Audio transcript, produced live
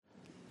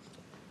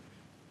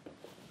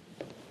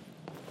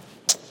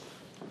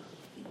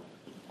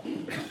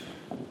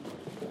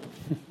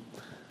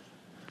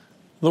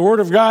The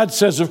Word of God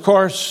says, of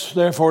course,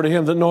 therefore to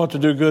him that knoweth to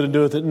do good and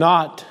doeth it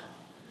not,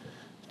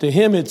 to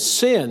him it's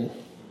sin.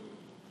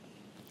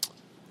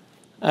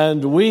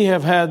 And we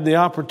have had the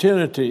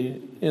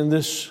opportunity in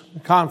this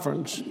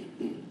conference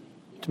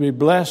to be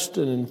blessed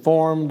and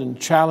informed and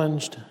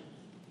challenged.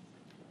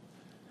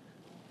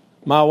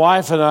 My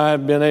wife and I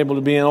have been able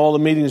to be in all the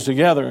meetings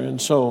together,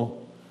 and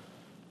so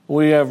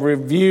we have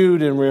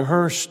reviewed and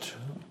rehearsed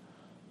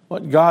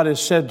what God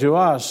has said to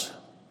us,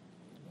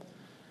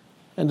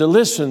 and to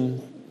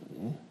listen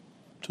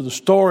to the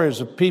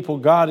stories of people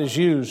God has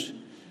used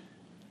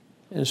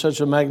in such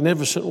a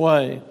magnificent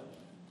way,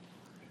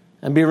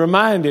 and be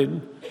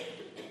reminded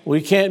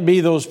we can't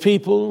be those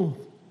people.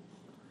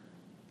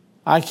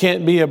 I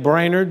can't be a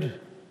Brainerd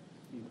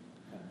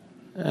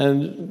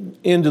and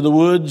into the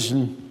woods.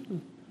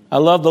 And I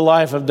love the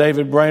life of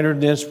David Brainerd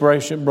and the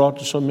inspiration it brought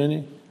to so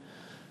many.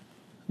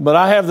 But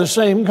I have the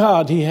same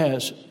God he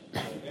has.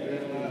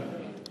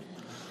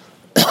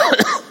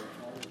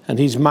 And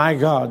he's my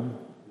God.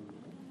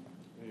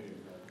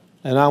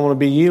 And I want to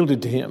be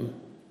yielded to him.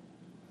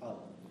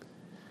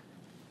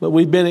 But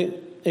we've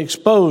been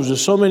exposed to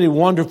so many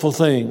wonderful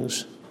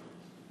things.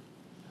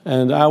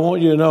 And I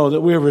want you to know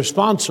that we're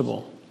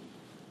responsible.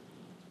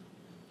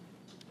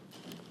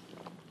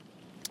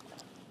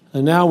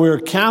 And now we're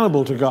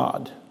accountable to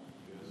God.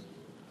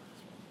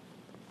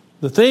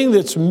 The thing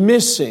that's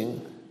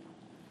missing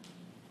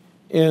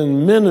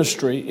in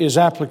ministry is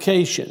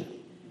application.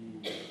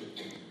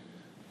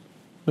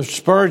 Mr.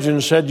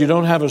 Spurgeon said, you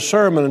don't have a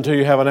sermon until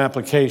you have an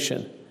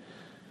application.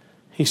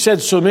 He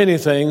said so many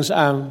things,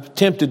 I'm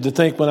tempted to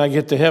think when I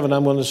get to heaven,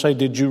 I'm going to say,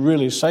 did you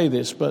really say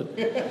this? But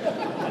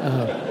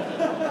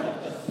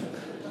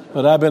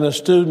I've been a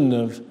student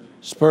of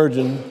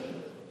Spurgeon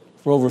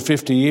for over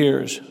 50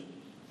 years.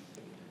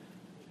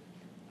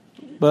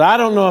 But I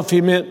don't know if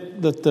he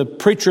meant that the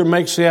preacher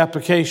makes the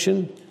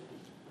application,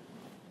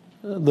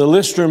 the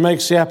listener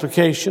makes the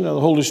application, or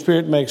the Holy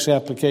Spirit makes the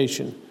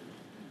application,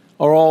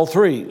 or all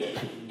three.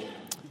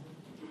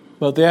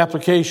 But the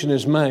application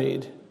is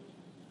made,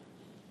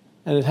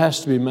 and it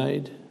has to be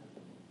made.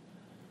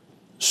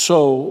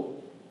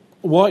 So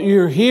what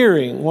you're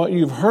hearing, what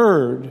you've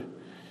heard,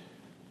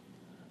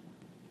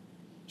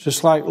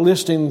 just like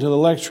listening to the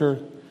lecture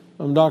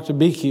from Dr.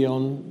 Beakey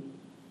on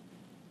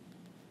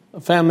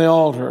a family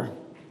altar.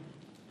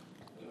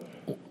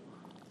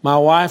 My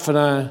wife and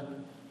I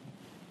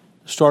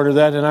started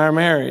that in our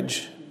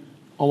marriage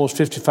almost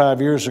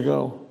 55 years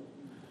ago.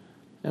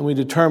 And we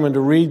determined to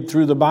read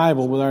through the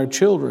Bible with our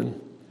children.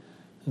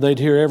 They'd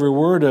hear every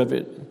word of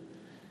it.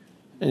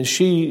 And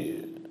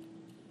she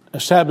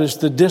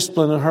established the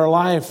discipline in her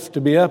life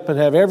to be up and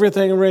have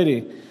everything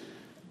ready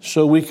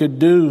so we could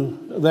do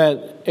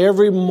that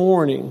every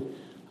morning,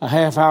 a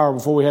half hour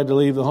before we had to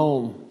leave the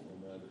home.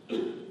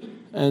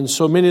 And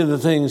so many of the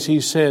things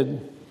he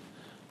said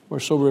were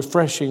so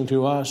refreshing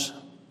to us.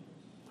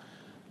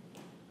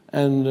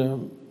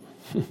 And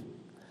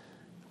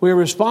we're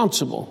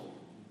responsible.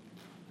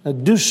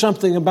 Do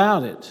something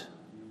about it.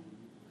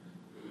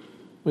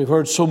 We've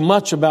heard so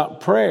much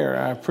about prayer.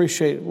 I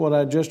appreciate what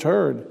I just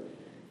heard.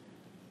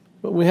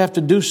 But we have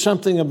to do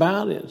something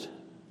about it.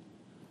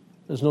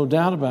 There's no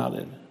doubt about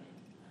it.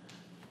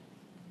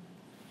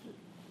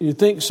 You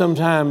think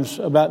sometimes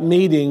about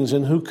meetings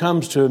and who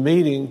comes to a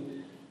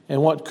meeting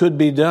and what could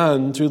be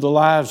done through the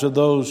lives of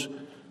those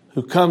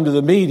who come to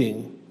the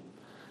meeting.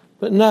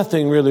 But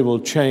nothing really will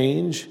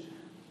change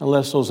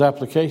unless those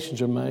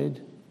applications are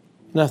made.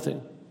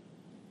 Nothing.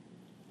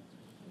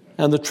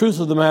 And the truth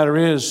of the matter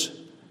is,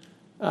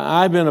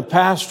 I've been a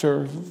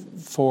pastor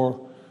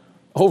for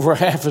over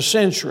half a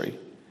century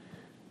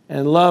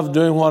and love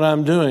doing what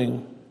I'm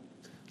doing,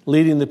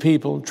 leading the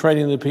people,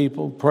 training the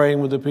people, praying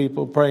with the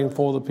people, praying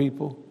for the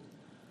people.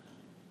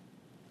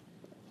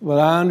 But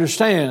I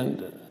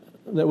understand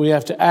that we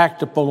have to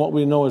act upon what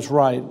we know is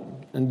right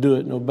and do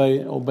it and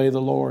obey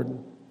the Lord.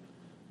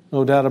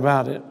 No doubt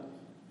about it.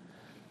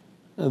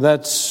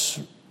 That's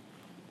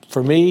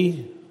for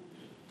me.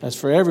 That's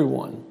for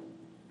everyone.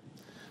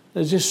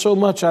 There's just so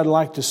much I'd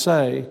like to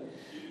say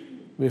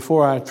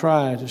before I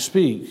try to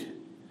speak.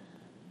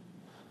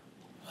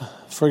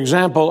 For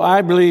example,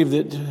 I believe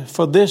that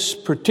for this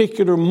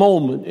particular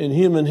moment in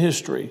human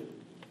history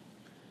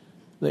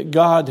that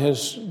God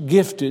has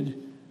gifted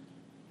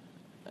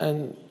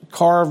and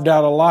carved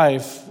out a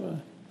life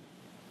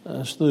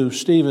through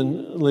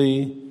Stephen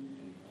Lee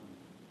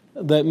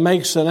that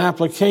makes an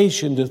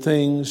application to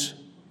things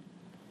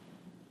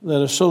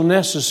that are so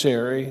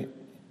necessary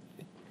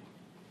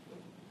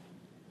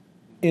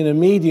in a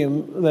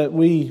medium that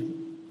we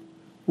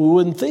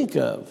wouldn't think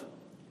of.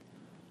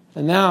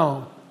 And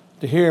now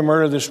to hear him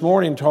earlier this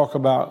morning talk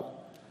about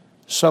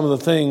some of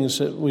the things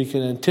that we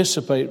can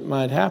anticipate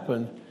might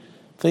happen,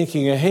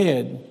 thinking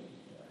ahead,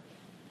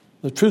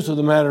 the truth of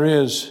the matter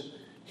is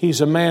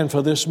he's a man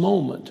for this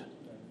moment.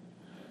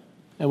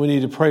 And we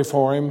need to pray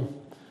for him,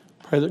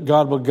 pray that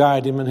God will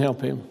guide him and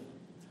help him.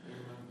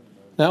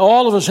 Now,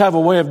 all of us have a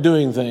way of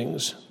doing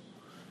things.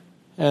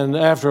 And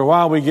after a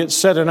while, we get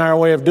set in our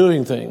way of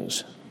doing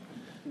things.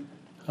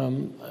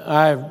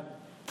 I've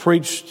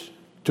preached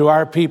to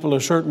our people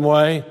a certain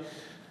way.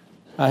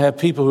 I have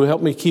people who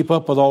help me keep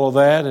up with all of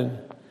that, and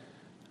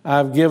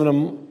I've given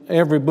them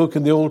every book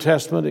in the Old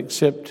Testament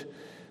except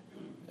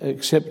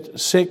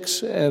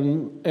 6,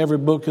 and every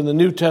book in the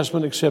New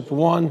Testament except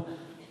 1.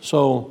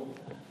 So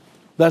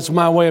that's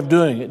my way of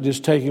doing it,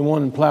 just taking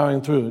one and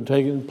plowing through,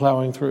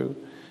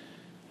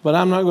 But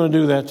I'm not going to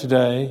do that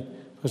today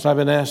because I've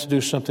been asked to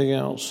do something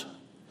else.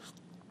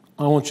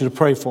 I want you to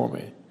pray for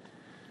me.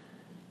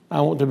 I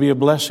want to be a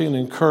blessing and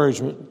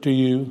encouragement to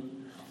you.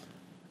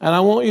 And I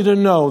want you to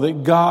know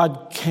that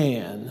God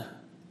can.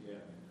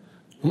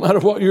 No matter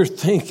what you're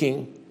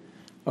thinking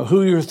or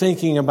who you're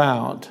thinking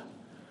about,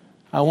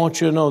 I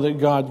want you to know that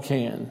God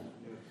can.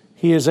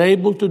 He is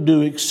able to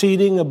do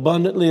exceeding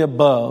abundantly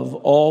above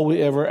all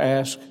we ever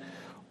ask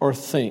or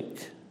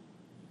think.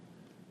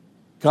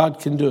 God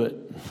can do it.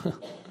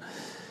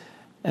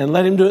 And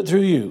let Him do it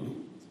through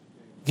you.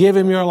 Give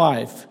Him your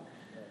life.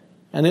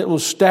 And it will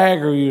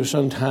stagger you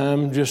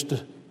sometime just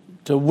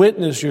to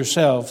witness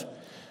yourself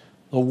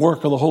the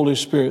work of the Holy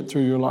Spirit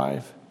through your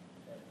life.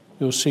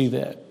 You'll see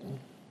that.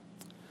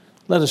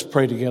 Let us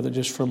pray together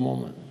just for a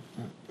moment.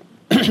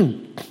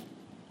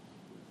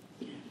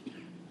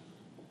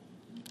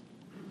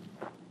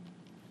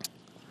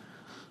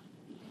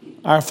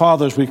 Our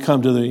Father, as we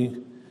come to Thee,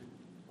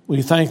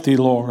 we thank Thee,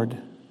 Lord,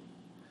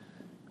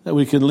 that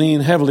we can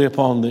lean heavily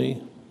upon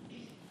Thee.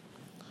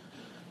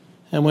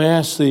 And we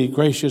ask Thee,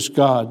 gracious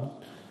God,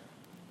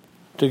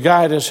 to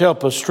guide us,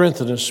 help us,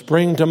 strengthen us,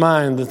 bring to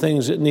mind the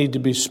things that need to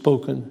be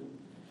spoken,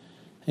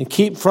 and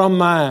keep from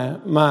my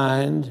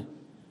mind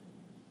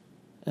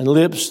and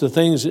lips the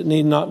things that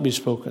need not be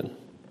spoken.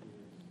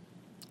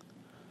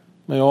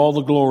 May all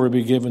the glory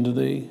be given to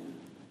Thee.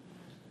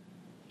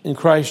 In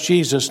Christ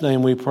Jesus'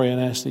 name we pray and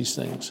ask these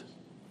things.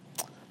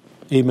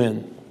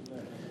 Amen.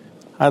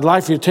 I'd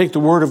like for you to take the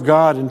Word of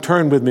God and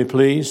turn with me,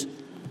 please,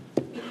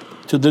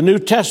 to the New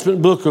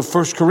Testament book of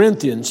 1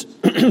 Corinthians.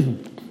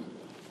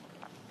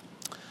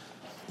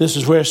 This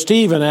is where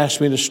Stephen asked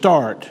me to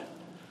start.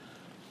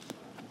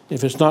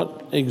 If it's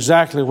not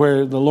exactly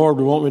where the Lord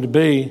would want me to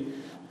be,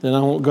 then I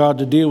want God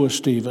to deal with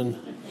Stephen.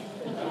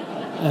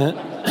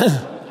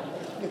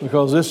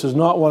 Because this is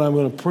not what I'm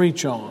going to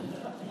preach on.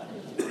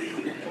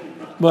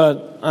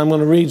 But I'm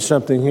going to read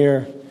something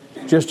here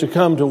just to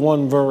come to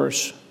one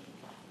verse.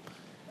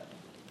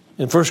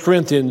 In 1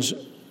 Corinthians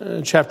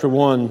chapter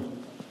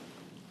 1,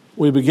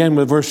 we begin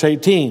with verse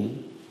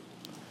 18.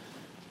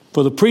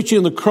 For the preaching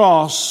of the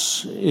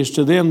cross is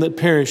to them that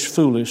perish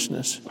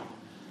foolishness.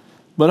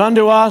 But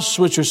unto us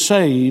which are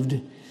saved,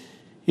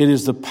 it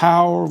is the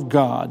power of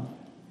God.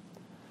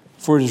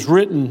 For it is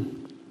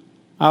written,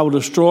 I will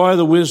destroy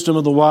the wisdom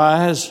of the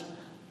wise,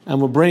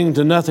 and will bring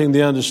to nothing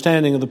the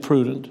understanding of the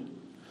prudent.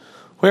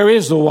 Where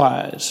is the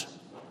wise?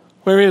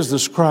 Where is the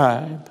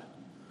scribe?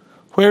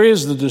 Where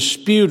is the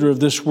disputer of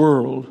this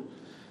world?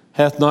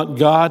 Hath not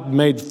God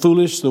made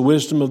foolish the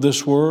wisdom of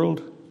this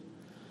world?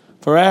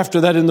 For after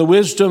that in the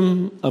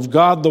wisdom of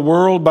God the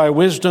world by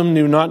wisdom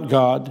knew not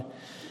God,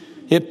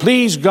 it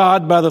pleased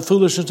God by the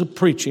foolishness of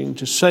preaching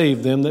to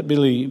save them that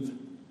believe.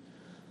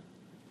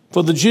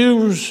 For the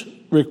Jews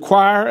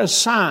require a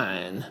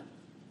sign,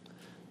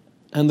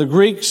 and the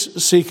Greeks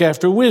seek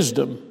after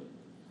wisdom.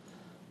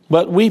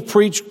 But we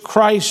preach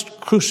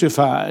Christ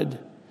crucified,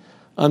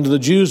 unto the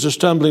Jews a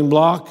stumbling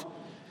block,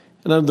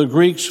 and unto the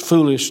Greeks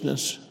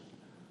foolishness.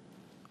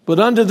 But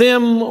unto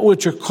them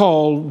which are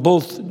called,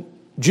 both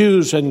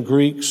Jews and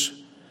Greeks,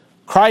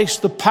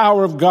 Christ the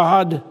power of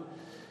God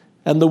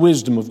and the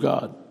wisdom of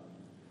God.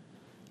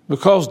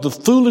 Because the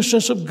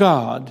foolishness of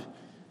God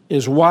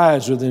is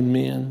wiser than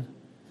men,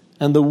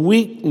 and the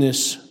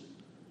weakness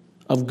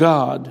of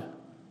God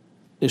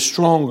is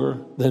stronger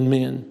than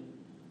men.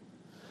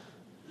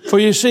 For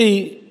you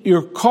see,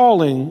 your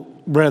calling,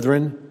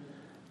 brethren,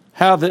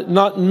 how that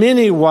not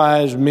many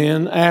wise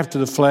men after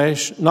the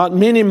flesh, not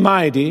many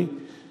mighty,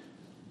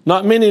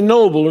 not many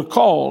noble are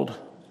called.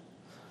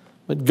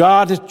 But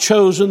God hath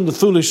chosen the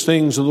foolish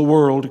things of the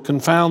world to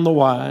confound the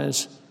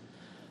wise.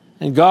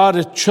 And God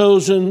hath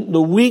chosen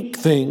the weak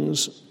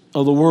things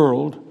of the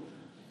world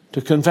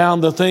to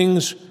confound the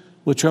things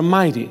which are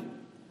mighty.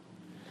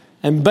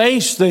 And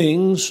base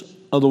things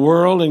of the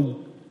world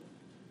and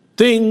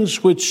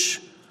things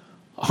which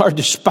are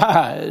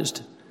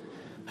despised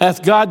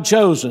hath God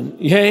chosen,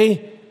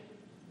 yea,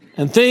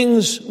 and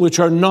things which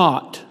are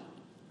not,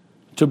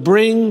 to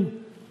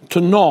bring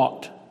to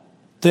naught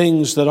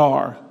things that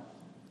are,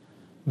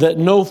 that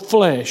no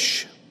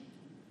flesh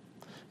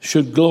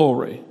should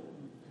glory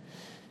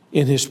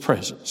in His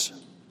presence.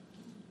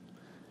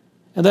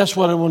 And that's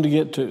what I wanted to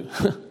get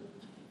to.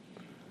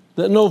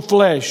 That no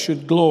flesh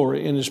should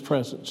glory in His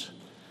presence.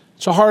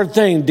 It's a hard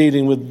thing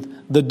dealing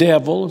with the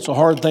devil. It's a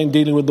hard thing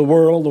dealing with the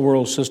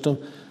world system.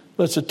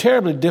 But it's a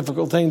terribly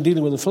difficult thing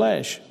dealing with the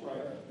flesh.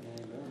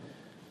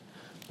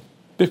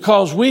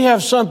 Because we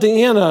have something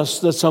in us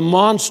that's a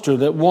monster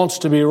that wants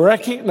to be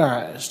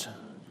recognized,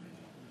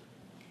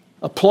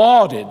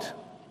 applauded,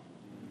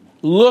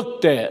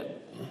 looked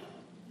at,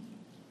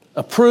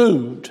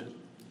 approved.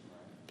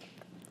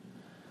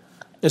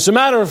 As a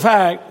matter of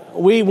fact,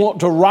 we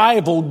want to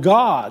rival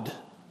God.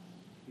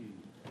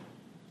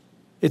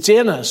 It's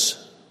in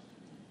us.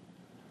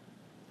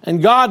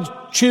 And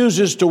God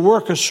chooses to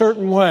work a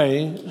certain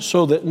way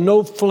so that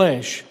no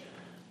flesh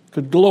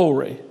could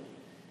glory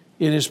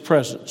in His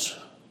presence.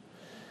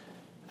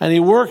 And He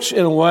works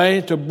in a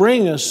way to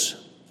bring us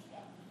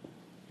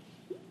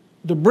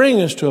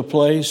to a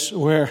place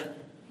where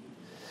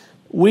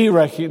we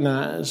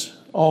recognize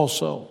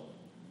also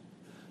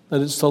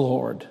that it's the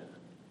Lord.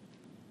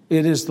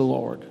 It is the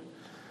Lord.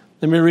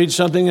 Let me read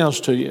something else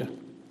to you.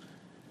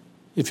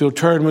 If you'll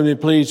turn with me,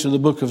 please, to the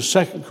book of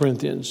 2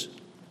 Corinthians,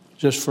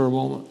 just for a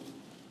moment.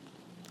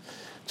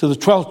 To the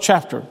 12th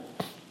chapter.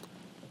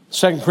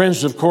 2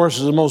 Corinthians, of course,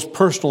 is the most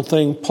personal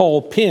thing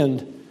Paul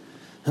penned.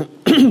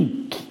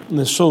 And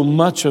there's so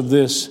much of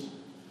this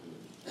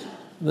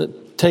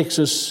that takes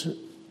us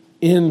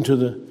into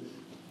the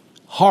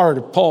heart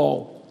of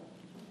Paul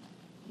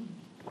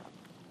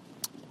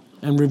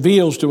and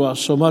reveals to us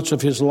so much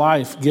of his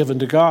life given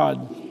to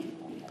God.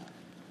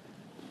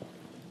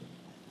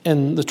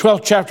 In the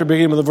 12th chapter,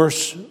 beginning with the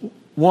verse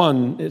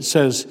 1, it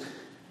says,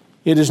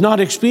 "It is not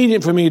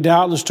expedient for me,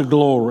 doubtless, to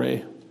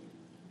glory.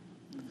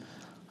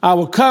 I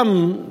will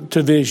come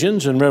to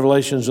visions and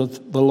revelations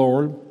of the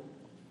Lord.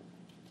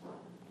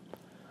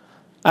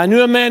 I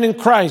knew a man in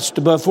Christ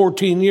above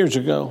 14 years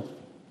ago.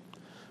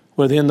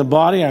 Whether in the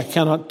body, I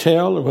cannot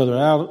tell, or whether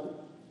out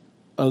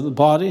of the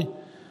body,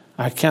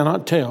 I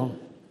cannot tell.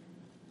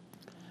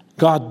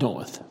 God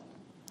knoweth.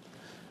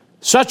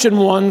 Such an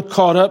one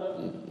caught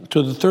up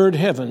to the third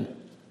heaven.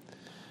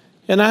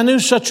 And I knew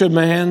such a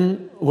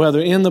man, whether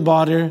in the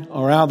body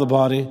or out of the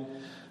body,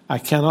 I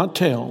cannot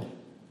tell.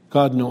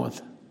 God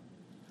knoweth.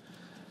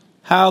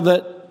 How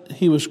that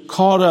he was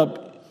caught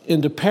up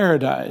into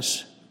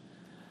paradise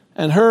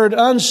and heard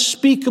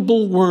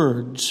unspeakable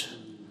words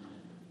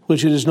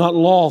which it is not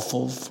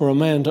lawful for a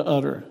man to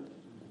utter.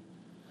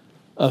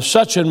 Of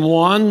such an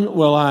one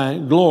will I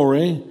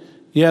glory,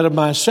 yet of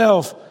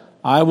myself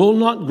I will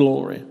not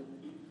glory,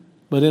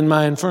 but in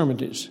my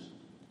infirmities.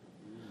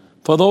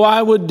 For though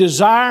I would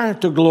desire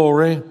to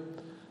glory,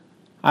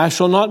 I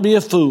shall not be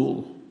a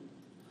fool,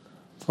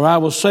 for I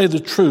will say the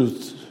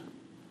truth.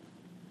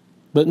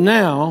 But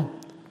now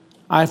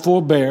I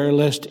forbear,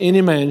 lest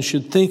any man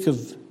should think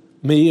of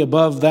me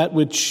above that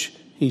which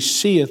he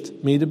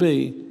seeth me to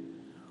be,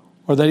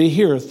 or that he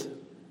heareth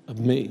of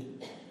me.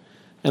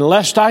 And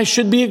lest I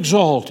should be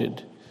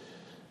exalted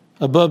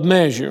above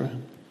measure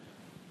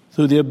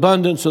through the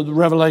abundance of the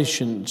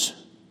revelations,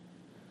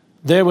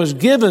 there was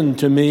given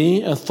to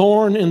me a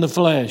thorn in the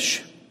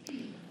flesh,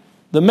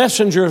 the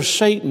messenger of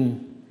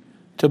Satan,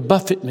 to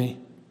buffet me,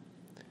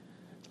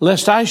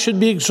 lest I should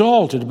be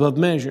exalted above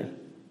measure.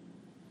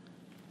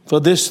 For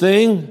this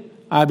thing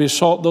I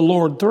besought the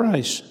Lord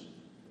thrice,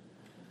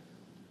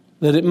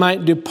 that it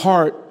might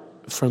depart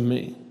from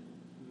me.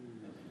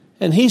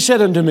 And he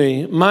said unto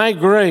me, my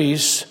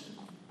grace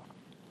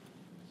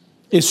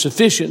is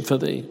sufficient for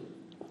thee,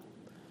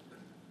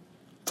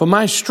 for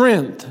my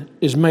strength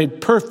is made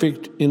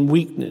perfect in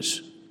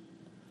weakness.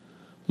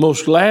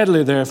 Most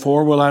gladly,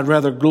 therefore, will I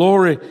rather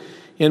glory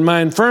in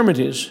my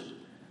infirmities,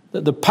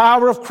 that the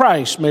power of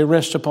Christ may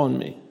rest upon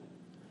me.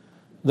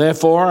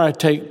 Therefore, I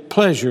take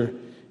pleasure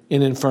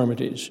in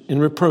infirmities, in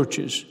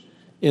reproaches,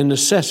 in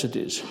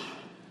necessities,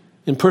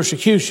 in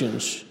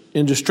persecutions,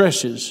 in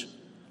distresses,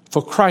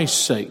 for Christ's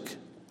sake.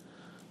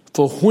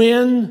 For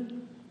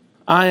when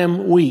I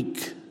am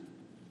weak,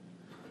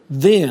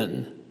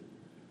 then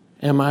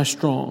am I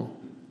strong.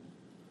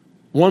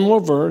 One more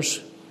verse,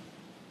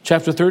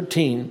 chapter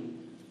 13,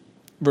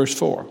 verse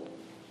 4.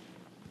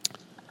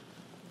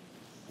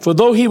 For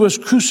though he was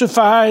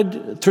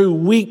crucified through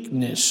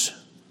weakness,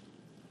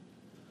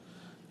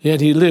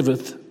 yet he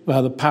liveth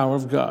by the power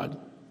of God.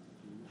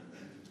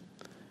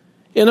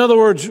 In other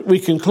words, we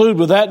conclude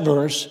with that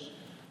verse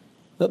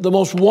that the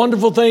most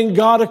wonderful thing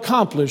God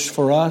accomplished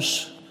for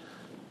us,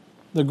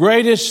 the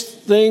greatest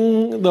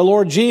thing the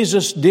Lord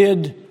Jesus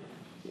did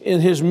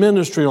in his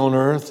ministry on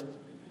earth,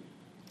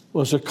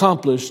 was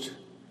accomplished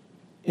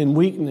in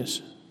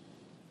weakness.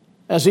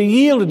 As he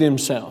yielded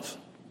himself,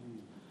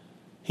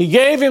 he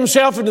gave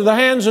himself into the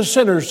hands of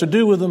sinners to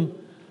do with them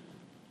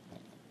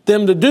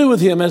to do with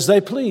him as they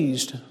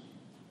pleased.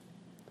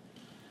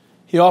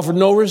 He offered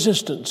no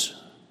resistance.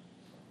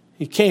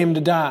 He came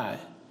to die.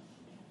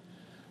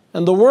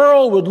 And the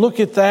world would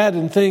look at that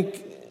and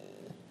think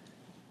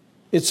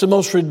it's the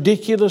most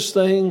ridiculous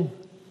thing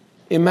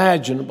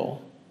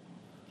imaginable.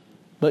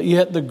 But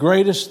yet the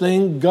greatest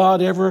thing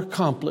God ever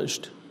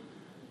accomplished,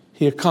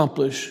 he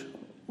accomplished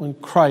when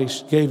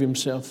Christ gave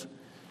himself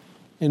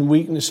in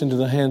weakness into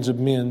the hands of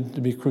men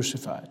to be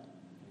crucified.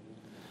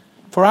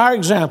 For our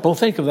example,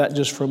 think of that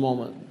just for a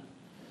moment.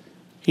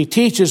 He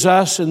teaches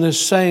us in this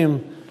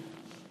same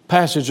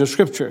passage of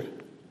Scripture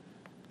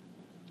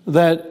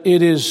that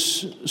it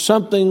is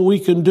something we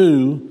can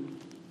do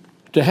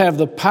to have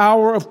the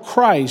power of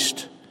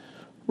Christ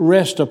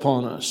rest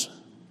upon us.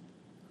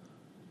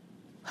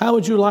 How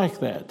would you like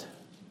that?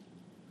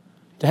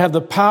 To have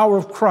the power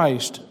of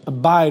Christ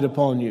abide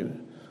upon you,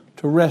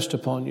 to rest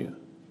upon you.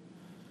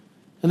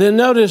 And then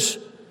notice,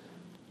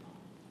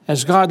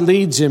 as God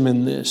leads him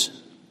in this,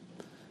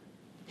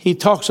 he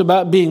talks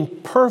about being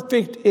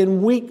perfect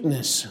in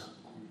weakness.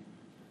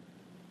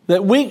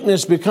 That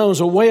weakness becomes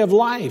a way of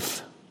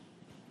life.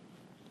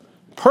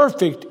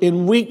 Perfect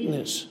in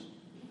weakness.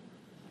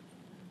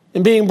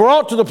 And being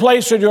brought to the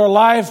place in your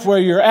life where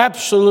you're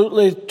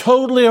absolutely,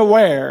 totally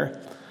aware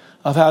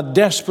of how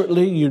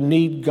desperately you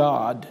need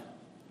God.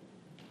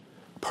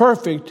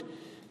 Perfect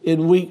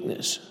in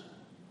weakness.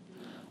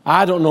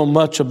 I don't know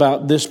much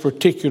about this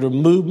particular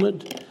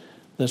movement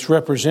that's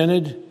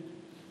represented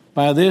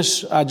by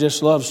this. I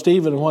just love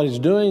Stephen and what he's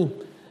doing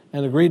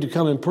and agreed to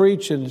come and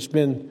preach, and it's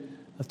been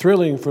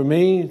thrilling for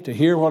me to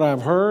hear what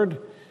I've heard,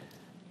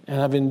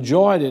 and I've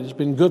enjoyed it. It's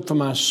been good for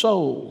my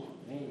soul.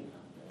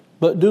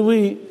 But do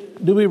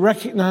we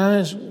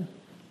recognize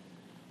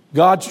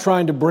God's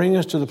trying to bring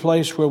us to the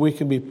place where we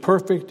can be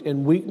perfect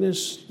in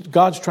weakness?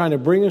 God's trying to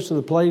bring us to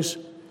the place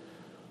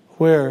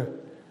where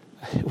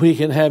we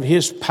can have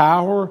His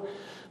power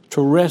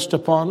to rest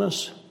upon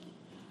us.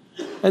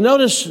 And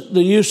notice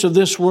the use of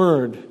this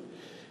word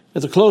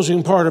at the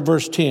closing part of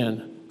verse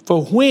 10.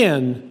 For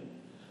when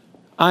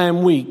I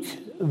am weak,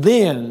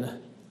 then,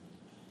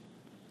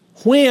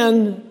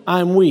 when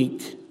I'm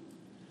weak,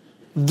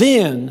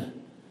 then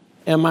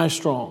am I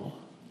strong.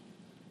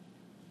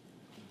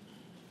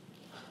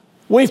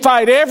 We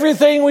fight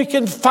everything we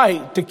can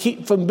fight to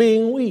keep from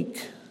being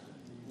weak.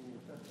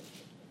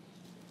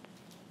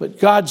 But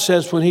God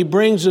says when He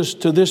brings us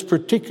to this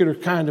particular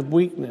kind of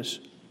weakness,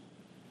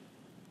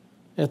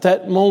 at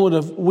that moment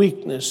of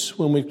weakness,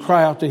 when we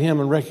cry out to Him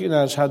and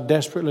recognize how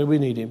desperately we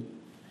need Him,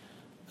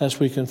 that's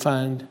when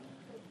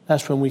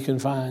we can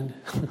find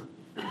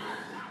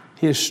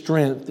His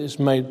strength is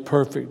made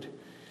perfect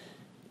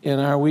in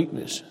our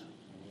weakness.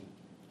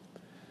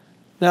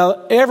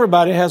 Now,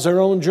 everybody has their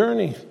own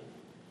journey.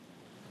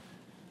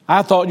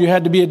 I thought you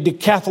had to be a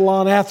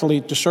decathlon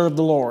athlete to serve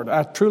the Lord.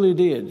 I truly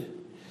did.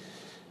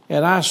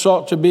 And I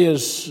sought to be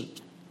as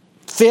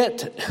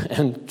fit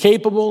and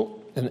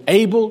capable and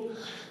able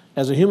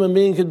as a human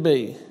being could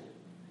be.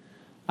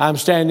 I'm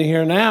standing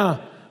here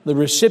now, the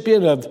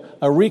recipient of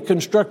a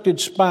reconstructed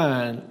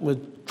spine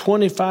with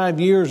 25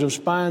 years of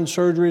spine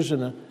surgeries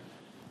and a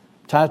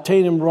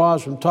titanium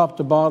rods from top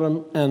to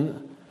bottom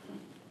and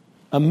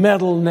a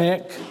metal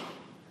neck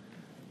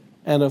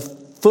and a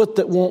foot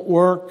that won't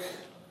work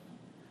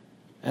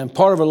and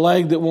part of a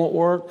leg that won't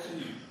work.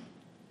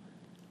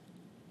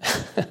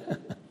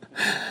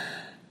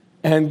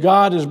 And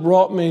God has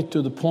brought me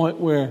to the point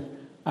where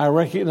I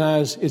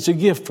recognize it's a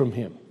gift from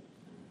Him.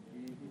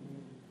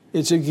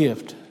 It's a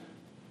gift.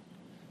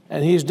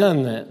 And He's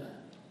done that.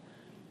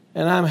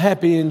 And I'm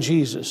happy in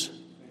Jesus.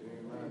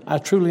 I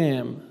truly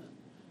am.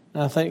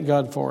 And I thank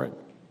God for it.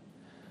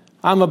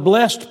 I'm a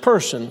blessed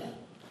person.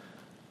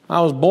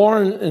 I was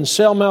born in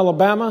Selma,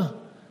 Alabama,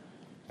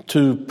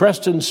 to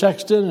Preston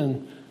Sexton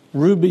and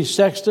Ruby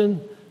Sexton.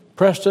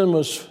 Preston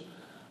was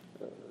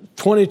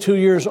 22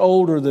 years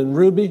older than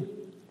Ruby.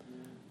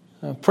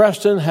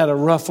 Preston had a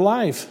rough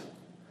life,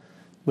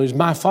 but he's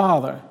my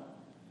father.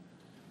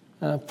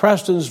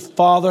 Preston's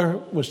father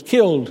was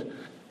killed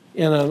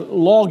in a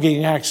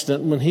logging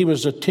accident when he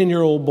was a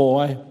 10-year-old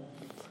boy.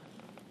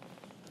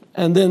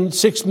 And then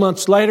 6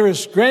 months later,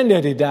 his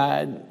granddaddy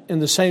died in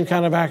the same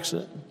kind of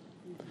accident.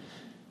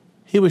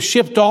 He was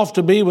shipped off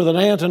to be with an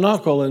aunt and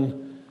uncle,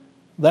 and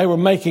they were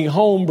making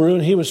homebrew,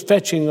 and he was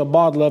fetching a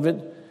bottle of it,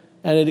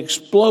 and it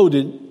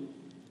exploded,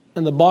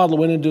 and the bottle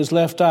went into his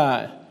left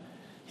eye.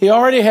 He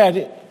already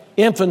had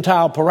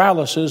infantile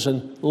paralysis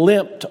and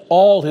limped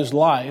all his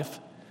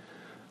life.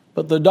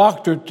 But the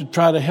doctor, to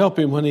try to help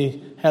him when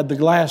he had the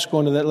glass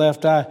going to that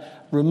left eye,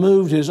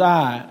 removed his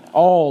eye,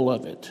 all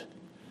of it.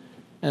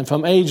 And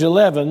from age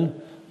 11,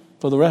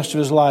 for the rest of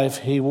his life,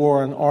 he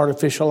wore an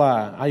artificial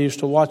eye. I used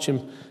to watch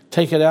him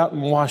take it out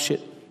and wash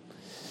it.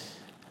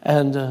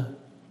 And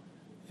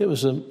it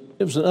was an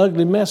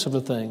ugly mess of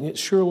a thing. It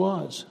sure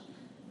was.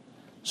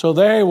 So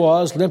there he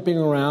was, limping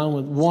around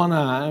with one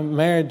eye,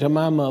 married to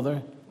my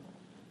mother.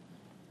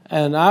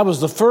 And I was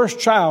the first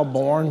child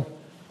born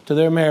to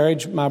their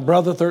marriage, my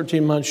brother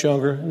 13 months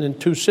younger, and then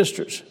two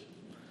sisters.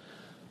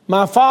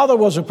 My father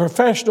was a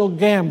professional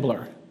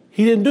gambler.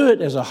 He didn't do it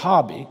as a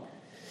hobby.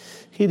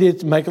 He did it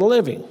to make a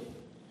living.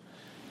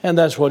 And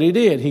that's what he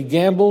did. He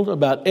gambled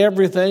about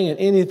everything and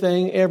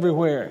anything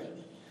everywhere.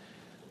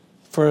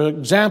 For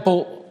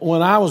example,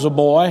 when I was a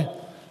boy,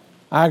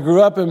 I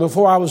grew up, and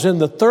before I was in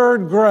the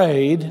third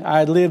grade, I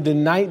had lived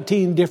in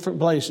 19 different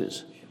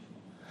places.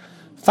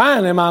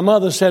 Finally, my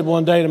mother said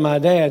one day to my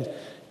dad,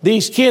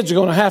 these kids are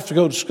going to have to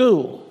go to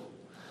school,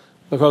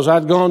 because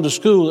I'd gone to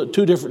school at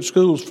two different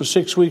schools for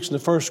 6 weeks in the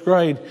first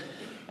grade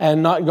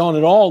and not gone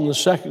at all in the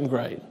second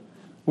grade.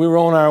 We were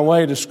on our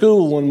way to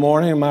school one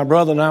morning, and my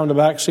brother and I were in the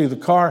back seat of the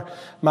car.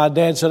 My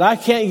dad said, I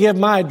can't give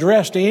my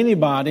address to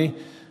anybody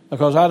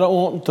because I don't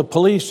want the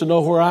police to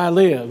know where I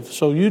live.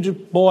 So you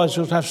boys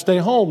just have to stay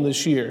home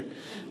this year.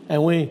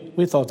 And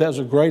we thought that was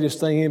the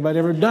greatest thing anybody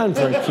ever done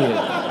for a kid.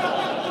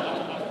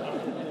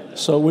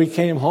 So we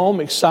came home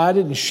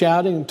excited and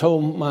shouting and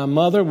told my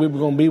mother we were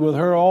going to be with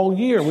her all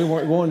year. We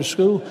weren't going to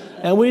school.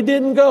 And we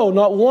didn't go.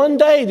 Not one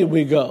day did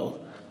we go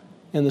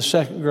in the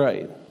second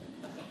grade.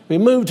 We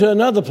moved to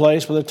another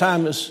place by the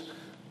time it's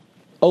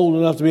old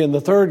enough to be in the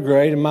third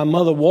grade. And my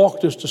mother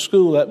walked us to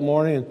school that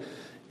morning and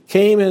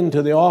came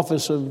into the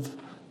office of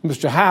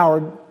Mr.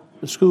 Howard,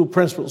 the school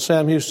principal at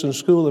Sam Houston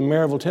School in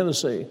Maryville,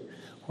 Tennessee,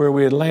 where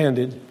we had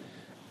landed.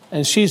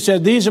 And she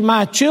said, "These are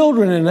my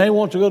children and they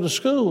want to go to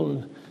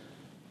school."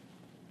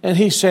 And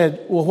he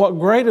said, "Well, what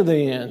grade are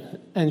they in?"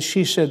 And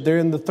she said, "They're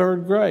in the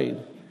third grade."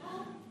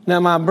 Now,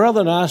 my brother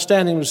and I,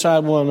 standing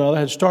beside one another,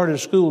 had started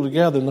school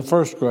together in the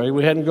first grade.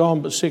 We hadn't gone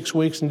but 6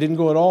 weeks and didn't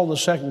go at all in the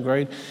second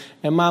grade.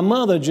 And my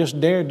mother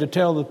just dared to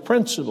tell the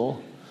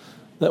principal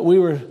that we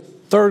were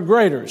third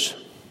graders.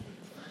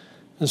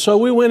 And so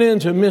we went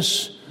into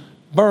Miss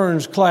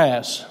Burns'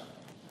 class.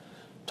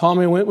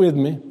 Tommy went with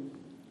me.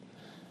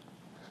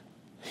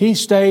 He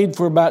stayed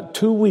for about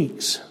 2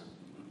 weeks.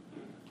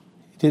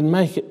 He didn't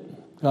make it.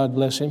 God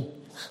bless him.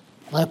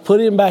 I put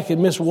him back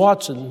in Miss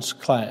Watson's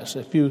class.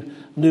 If you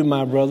knew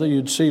my brother,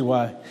 you'd see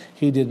why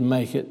he didn't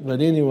make it. But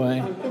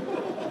anyway,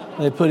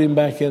 they put him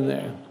back in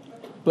there.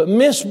 But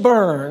Miss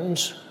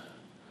Burns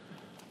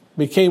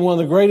became one of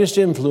the greatest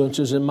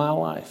influences in my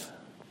life.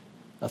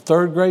 A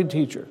third grade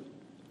teacher.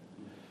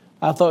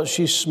 I thought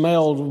she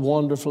smelled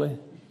wonderfully.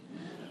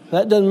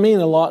 That doesn't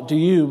mean a lot to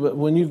you, but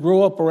when you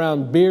grow up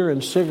around beer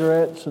and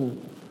cigarettes and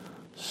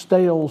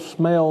stale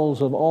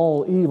smells of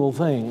all evil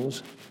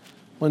things,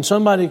 when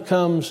somebody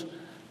comes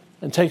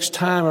and takes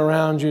time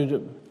around you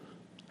to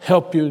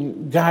help you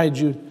and guide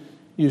you,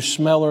 you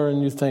smell her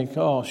and you think,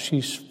 "Oh,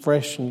 she's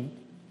fresh and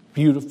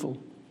beautiful."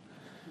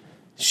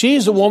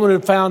 She's the woman who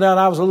found out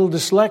I was a little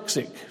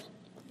dyslexic.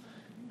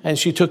 And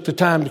she took the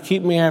time to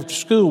keep me after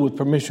school with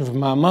permission from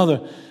my mother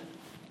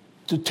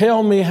to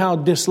tell me how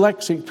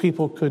dyslexic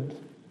people could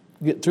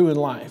get through in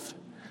life.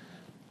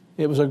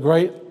 It was a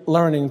great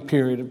learning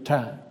period of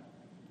time.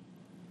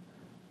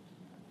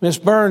 Miss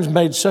Burns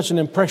made such an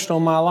impression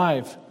on my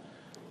life.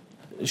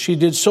 She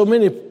did so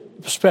many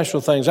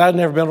special things. I'd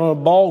never been on a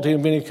ball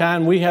team of any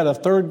kind. We had a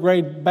third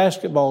grade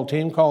basketball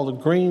team called the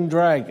Green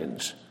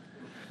Dragons.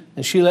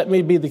 And she let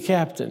me be the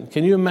captain.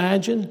 Can you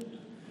imagine?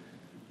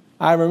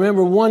 I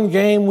remember one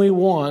game we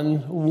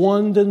won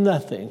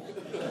 1-0.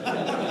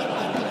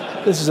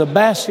 This is a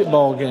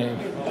basketball game.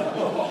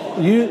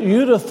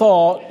 You'd have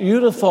thought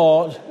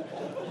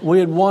we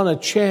had won a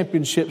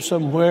championship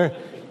somewhere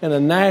in a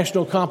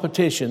national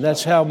competition.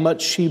 That's how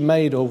much she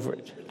made over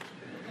it.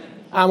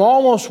 I'm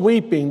almost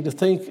weeping to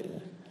think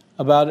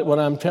about it when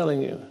I'm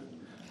telling you.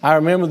 I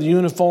remember the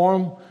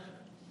uniform.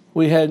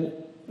 We had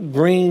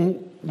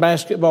green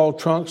basketball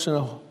trunks and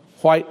a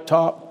white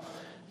top.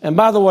 And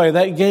by the way,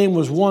 that game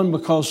was won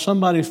because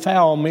somebody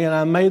fouled me and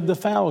I made the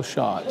foul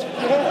shot.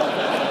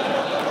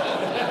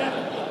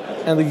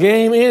 And the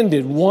game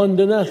ended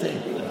 1-0.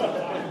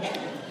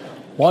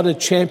 What a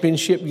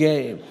championship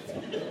game.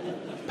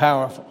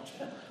 Powerful.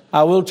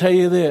 I will tell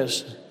you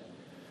this,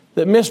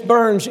 that Miss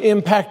Burns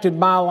impacted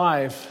my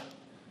life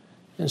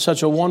in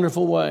such a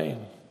wonderful way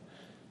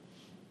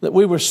that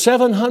we were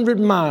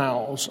 700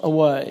 miles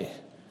away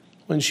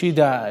when she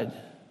died,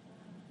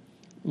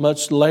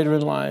 much later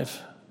in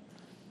life.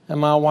 And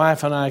my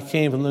wife and I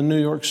came from the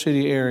New York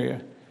City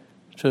area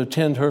to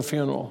attend her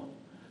funeral,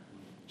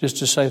 just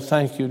to say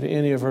thank you to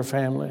any of her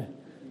family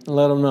and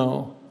let them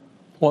know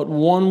what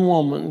one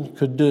woman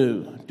could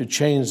do to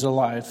change the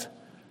life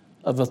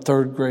of a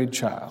third grade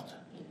child.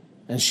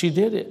 And she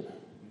did it.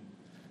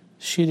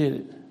 She did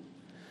it.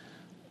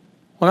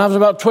 When I was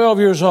about 12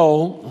 years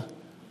old,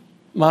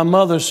 my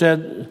mother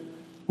said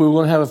we were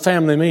going to have a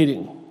family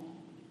meeting.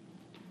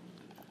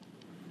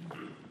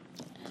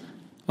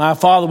 My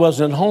father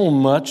wasn't at home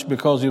much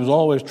because he was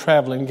always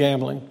traveling,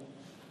 gambling.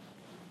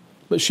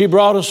 But she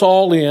brought us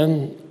all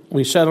in.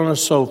 We sat on a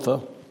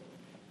sofa.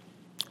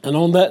 And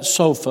on that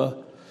sofa,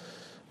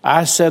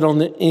 I sat on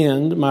the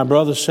end. My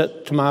brother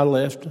sat to my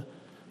left.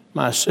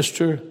 My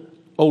sister,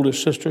 older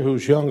sister, who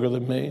was younger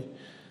than me,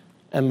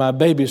 and my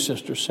baby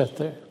sister sat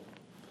there.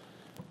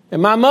 And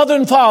my mother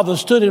and father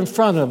stood in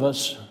front of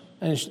us,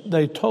 and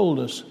they told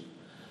us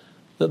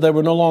that they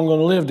were no longer going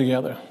to live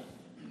together.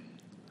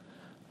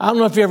 I don't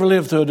know if you ever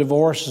lived through a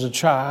divorce as a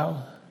child.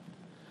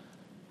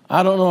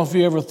 I don't know if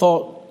you ever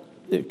thought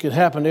it could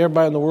happen to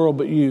everybody in the world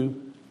but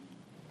you.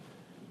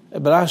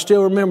 But I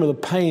still remember the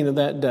pain of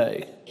that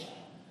day.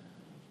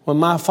 When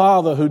my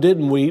father, who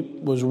didn't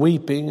weep, was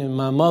weeping, and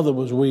my mother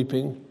was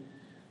weeping,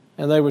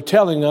 and they were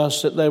telling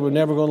us that they were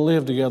never going to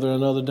live together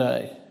another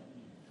day.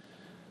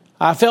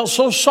 I felt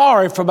so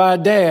sorry for my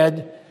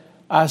dad,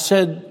 I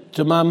said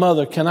to my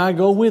mother, "Can I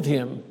go with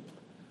him?"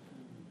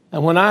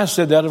 And when I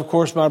said that, of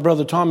course, my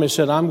brother Tommy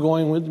said, "I'm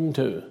going with him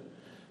too."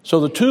 So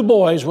the two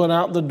boys went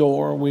out the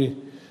door. We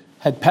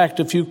had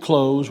packed a few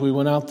clothes. We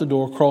went out the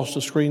door, crossed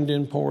the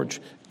screened-in porch,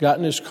 got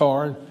in his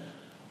car, and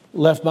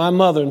left my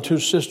mother and two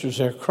sisters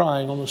there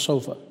crying on the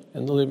sofa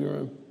in the living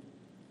room.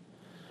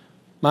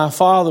 My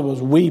father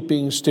was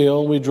weeping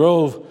still. We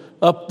drove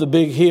up the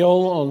big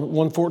hill on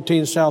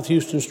 114 South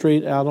Houston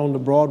Street out onto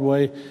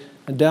Broadway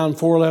and down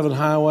 411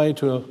 Highway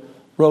to a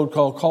road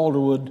called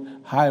Calderwood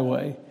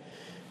Highway.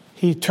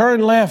 He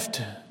turned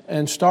left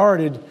and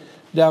started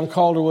down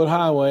Calderwood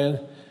Highway,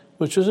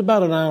 which was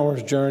about an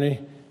hour's journey,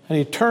 and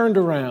he turned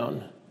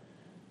around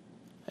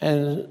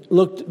and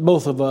looked at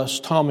both of us,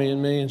 Tommy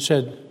and me, and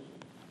said,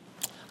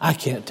 I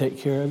can't take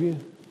care of you.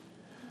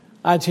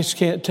 I just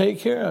can't take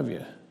care of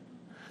you.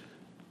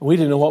 We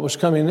didn't know what was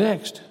coming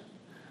next.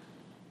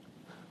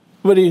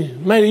 But he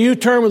made a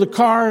U-turn with the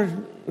car,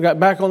 got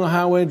back on the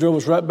highway, and drove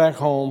us right back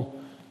home.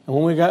 And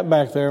when we got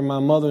back there, my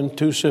mother and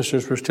two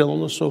sisters were still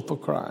on the sofa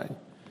crying.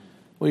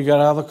 We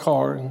got out of the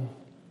car and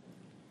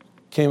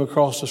came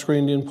across the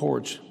screened-in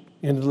porch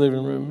into the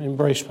living room,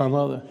 embraced my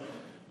mother,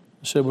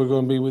 and said, we're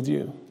going to be with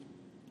you.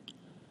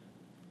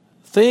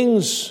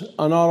 Things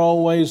are not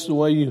always the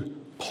way you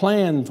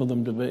plan for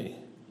them to be.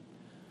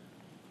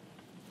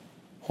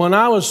 When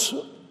I was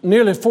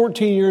nearly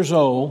 14 years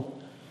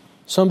old,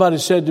 somebody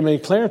said to me,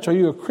 Clarence, are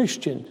you a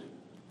Christian?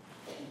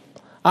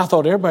 I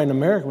thought everybody in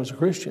America was a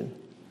Christian.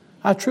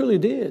 I truly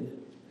did.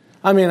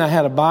 I mean, I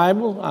had a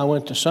Bible. I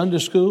went to Sunday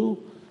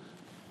school.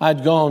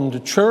 I'd gone to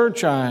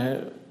church.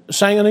 I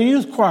sang in a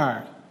youth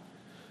choir.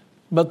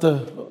 But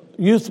the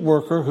youth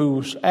worker who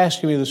was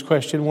asking me this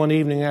question one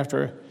evening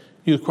after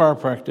youth choir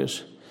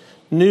practice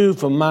knew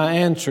from my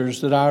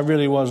answers that I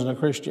really wasn't a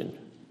Christian.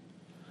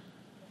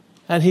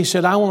 And he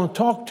said, I want to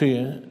talk to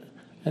you.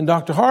 And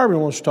Dr. Harbin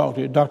wants to talk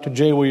to you. Dr.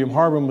 J. William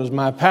Harbin was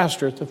my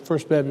pastor at the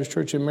First Baptist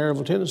Church in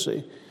Maryville,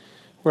 Tennessee,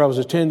 where I was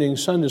attending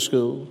Sunday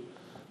school.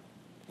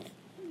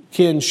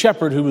 Ken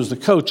Shepard, who was the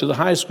coach of the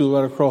high school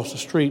right across the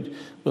street,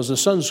 was a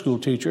Sunday school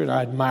teacher, and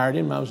I admired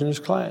him. I was in his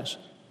class.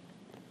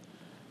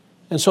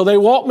 And so they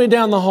walked me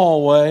down the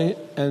hallway,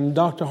 and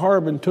Dr.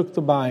 Harbin took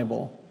the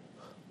Bible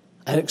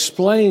and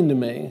explained to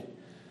me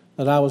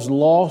that I was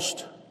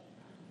lost,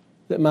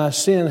 that my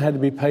sin had to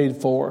be paid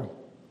for,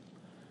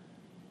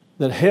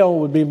 that hell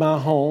would be my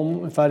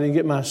home if I didn't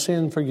get my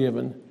sin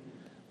forgiven,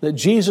 that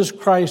Jesus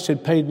Christ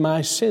had paid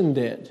my sin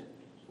debt,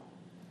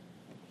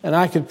 and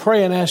I could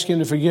pray and ask Him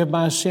to forgive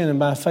my sin and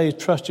by faith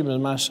trust Him as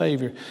my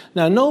Savior.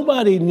 Now,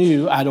 nobody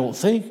knew, I don't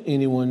think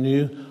anyone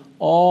knew,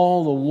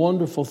 all the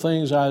wonderful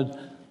things I'd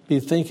be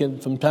thinking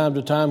from time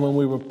to time when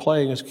we were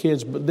playing as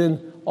kids, but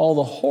then all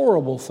the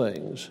horrible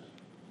things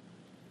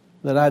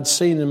that I'd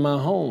seen in my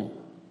home.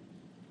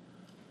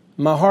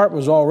 My heart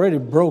was already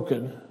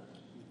broken.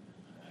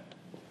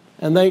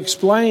 And they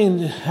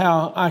explained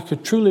how I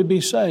could truly be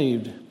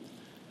saved.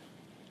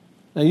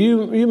 Now,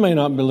 you may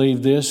not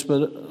believe this,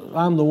 but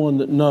I'm the one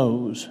that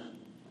knows.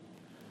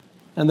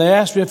 And they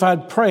asked me if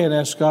I'd pray and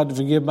ask God to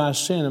forgive my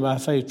sin and by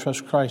faith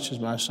trust Christ as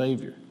my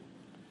Savior.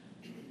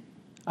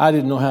 I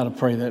didn't know how to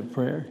pray that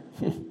prayer.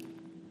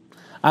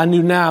 I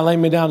knew now I lay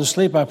me down to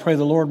sleep, I pray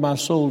the Lord my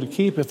soul to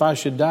keep. If I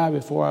should die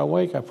before I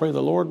wake, I pray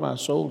the Lord my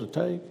soul to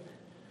take.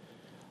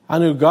 I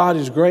knew God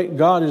is great,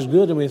 God is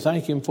good, and we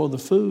thank Him for the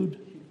food.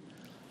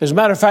 As a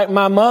matter of fact,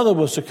 my mother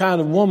was the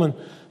kind of woman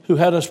who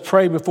had us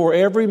pray before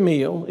every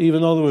meal,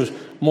 even though there was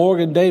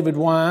Morgan David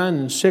wine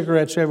and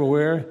cigarettes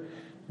everywhere,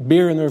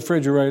 beer in the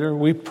refrigerator.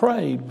 We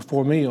prayed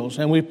before meals,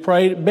 and we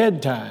prayed at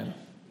bedtime.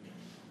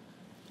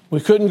 We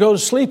couldn't go to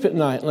sleep at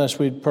night unless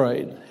we'd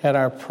prayed, had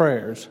our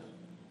prayers.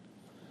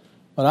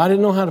 But I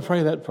didn't know how to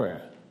pray that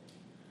prayer.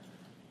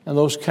 And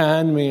those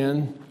kind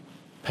men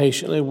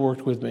patiently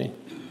worked with me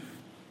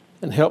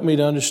and helped me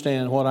to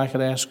understand what I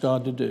could ask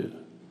God to do.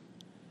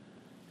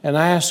 And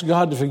I asked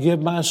God to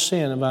forgive my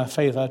sin, and by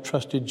faith I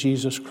trusted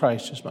Jesus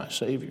Christ as my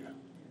Savior.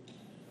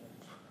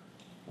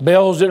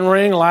 Bells didn't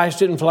ring, lights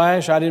didn't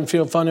flash, I didn't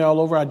feel funny all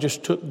over. I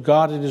just took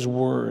God at His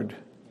word.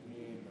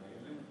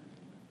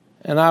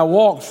 And I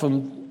walked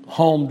from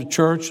home to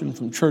church and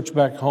from church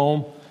back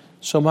home.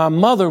 So my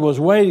mother was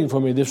waiting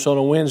for me this on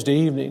a Wednesday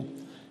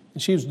evening.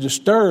 And she was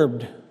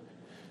disturbed.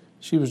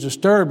 She was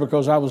disturbed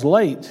because I was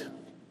late.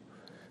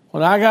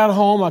 When I got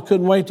home, I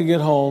couldn't wait to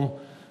get home.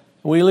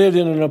 We lived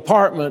in an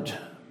apartment.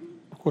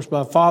 Of course,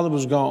 my father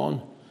was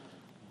gone.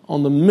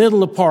 On the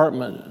middle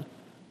apartment,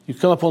 you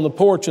come up on the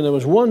porch and there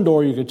was one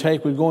door you could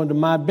take. We'd go into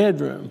my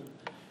bedroom.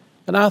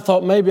 And I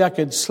thought maybe I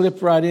could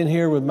slip right in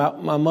here with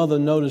my mother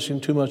noticing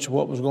too much of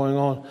what was going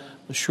on.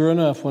 But sure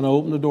enough, when I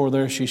opened the door,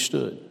 there she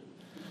stood.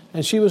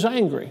 And she was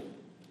angry.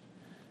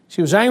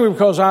 She was angry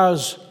because I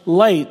was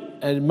late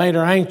and it made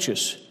her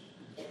anxious.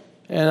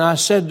 And I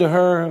said to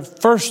her,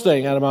 first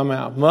thing out of my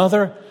mouth,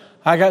 Mother,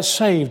 I got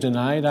saved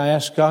tonight. I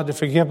asked God to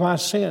forgive my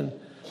sin.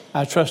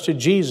 I trusted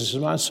Jesus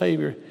as my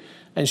Savior.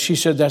 And she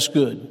said, that's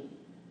good.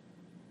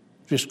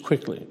 Just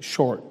quickly,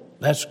 short,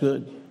 that's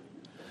good.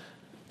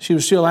 She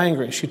was still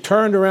angry. She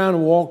turned around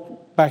and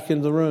walked back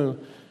into the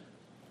room.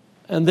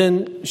 And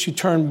then she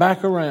turned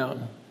back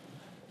around.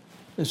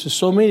 This is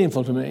so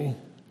meaningful to me.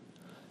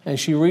 And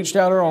she reached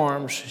out her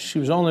arms. She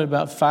was only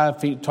about 5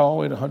 feet tall,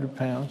 weighed 100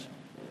 pounds.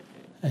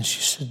 And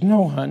she said,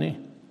 no, honey,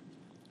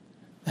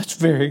 that's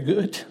very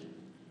good.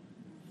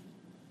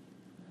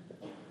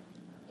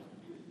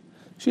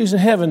 She's in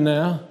heaven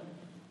now.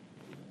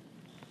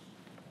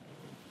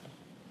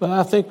 But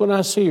I think when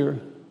I see her,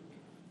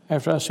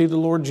 after I see the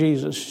Lord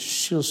Jesus,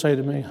 she'll say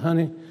to me,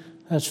 honey,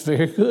 that's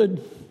very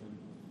good.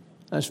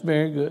 That's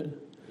very good.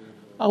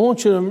 I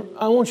want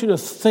you to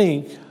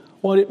think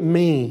what it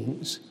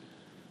means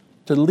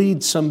to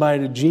lead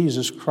somebody to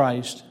Jesus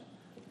Christ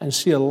and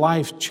see a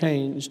life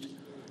changed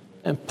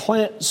and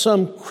plant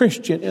some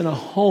Christian in a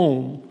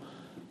home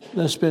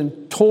that's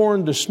been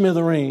torn to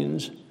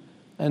smithereens.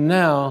 And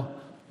now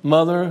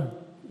mother,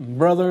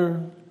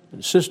 brother,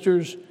 and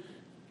sisters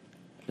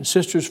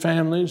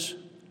families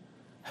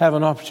have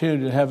an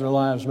opportunity to have their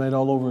lives made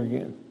all over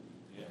again.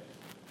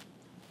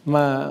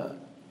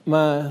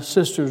 My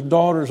sister's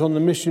daughter's on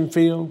the mission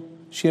field.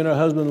 She and her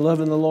husband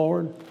loving the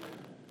Lord.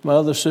 My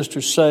other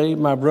sister's saved.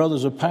 My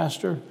brother's a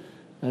pastor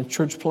and a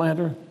church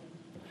planter.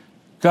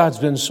 God's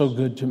been so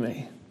good to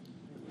me.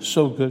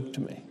 So good to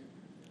me.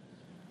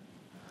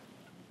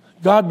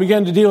 God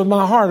began to deal with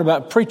my heart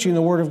about preaching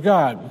the Word of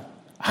God.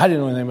 I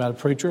didn't know anything about a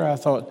preacher. I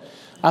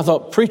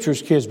thought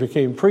preachers' kids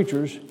became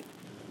preachers.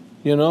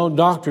 You know,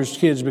 doctors'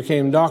 kids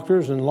became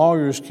doctors, and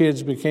lawyers'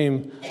 kids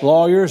became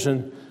lawyers.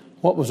 And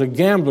what was a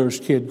gambler's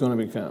kid going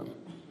to become?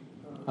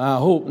 I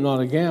hope not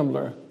a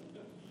gambler.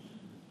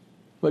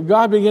 But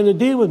God began to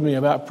deal with me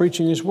about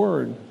preaching His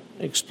Word,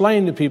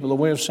 explain to people the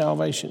way of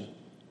salvation.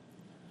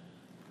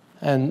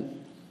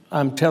 And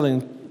I'm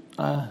telling,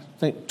 I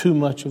think, too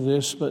much of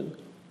this, but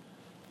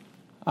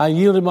I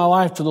yielded my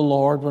life to the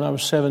Lord when I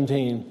was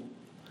 17.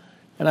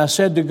 And I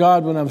said to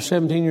God when I was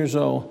 17 years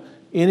old,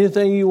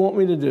 anything you want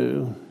me to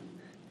do,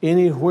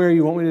 anywhere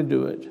you want me to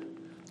do it,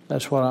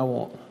 that's what I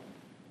want.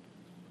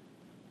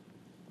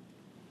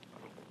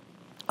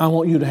 I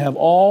want you to have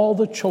all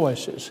the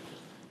choices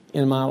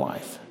in my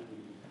life.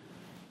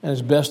 And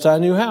as best I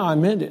knew how, I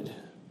meant it.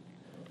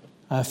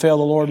 I failed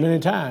the Lord many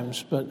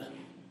times, but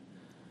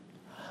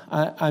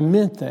I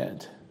meant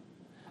that.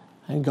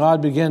 And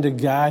God began to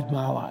guide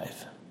my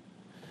life.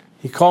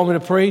 He called me to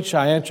preach.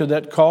 I answered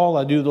that call.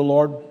 I knew the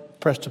Lord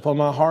pressed upon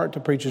my heart to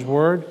preach His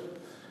Word.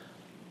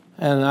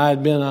 And I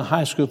had been a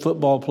high school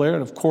football player.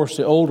 And of course,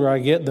 the older I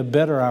get, the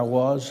better I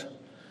was.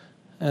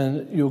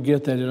 And you'll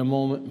get that in a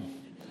moment.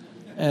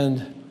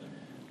 And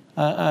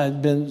I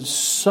had been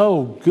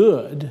so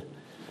good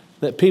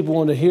that people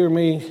wanted to hear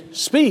me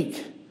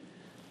speak.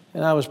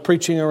 And I was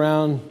preaching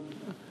around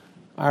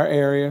our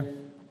area.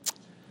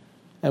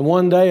 And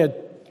one day a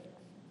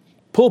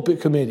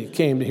pulpit committee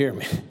came to hear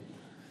me.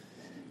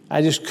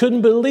 I just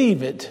couldn't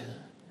believe it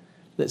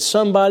that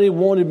somebody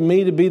wanted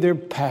me to be their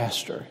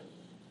pastor.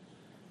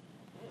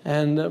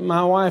 And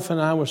my wife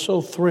and I were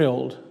so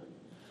thrilled.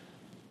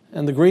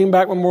 And the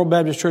Greenback Memorial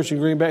Baptist Church in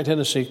Greenback,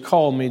 Tennessee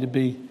called me to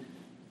be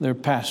their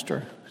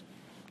pastor.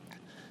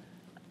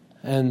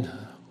 And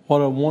what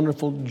a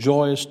wonderful,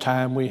 joyous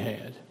time we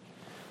had.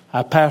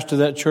 I pastored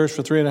that church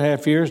for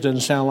 3.5 years.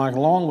 Doesn't sound like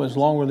long, but it's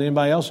longer than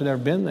anybody else had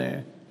ever been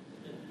there.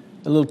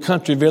 A little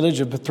country village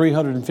of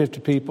 350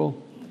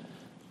 people.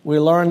 We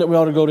learned that we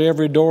ought to go to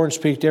every door and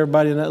speak to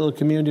everybody in that little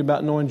community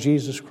about knowing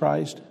Jesus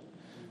Christ.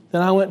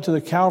 Then I went to the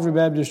Calvary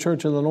Baptist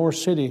Church in Lenore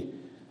City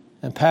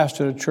and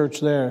pastored a church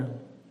there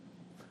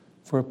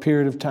for a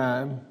period of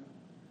time.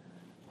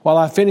 While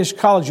I finished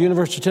college at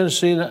University of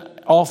Tennessee and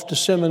off to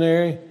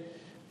seminary,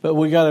 but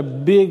we got a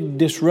big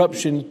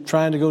disruption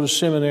trying to go to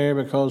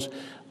seminary because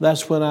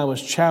that's when I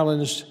was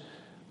challenged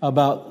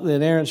about the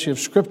inerrancy of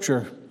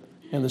Scripture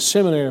in the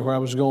seminary where I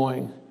was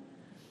going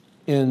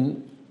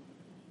in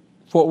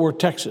Fort Worth,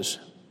 Texas.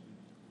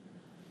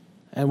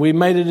 And we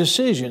made a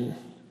decision,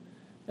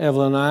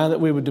 Evelyn and I, that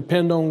we would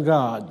depend on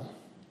God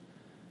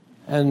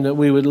and that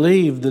we would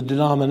leave the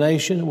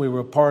denomination we were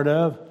a part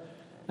of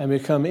and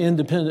become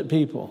independent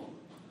people.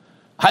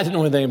 I didn't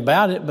know anything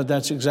about it, but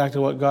that's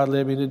exactly what God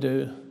led me to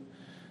do.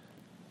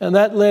 And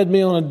that led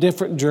me on a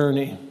different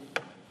journey,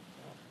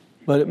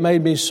 but it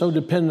made me so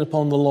dependent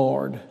upon the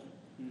Lord.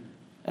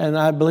 And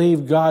I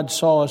believe God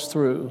saw us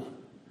through.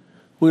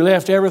 We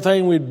left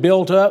everything we'd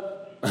built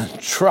up,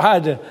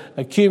 tried to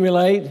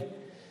accumulate,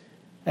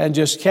 and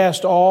just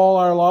cast all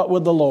our lot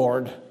with the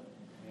Lord.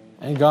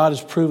 And God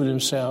has proven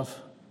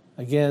Himself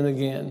again and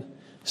again.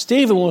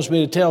 Stephen wants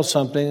me to tell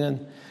something,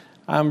 and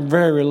I'm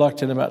very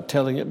reluctant about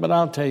telling it, but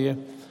I'll tell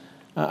you.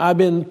 I've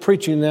been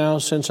preaching now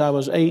since I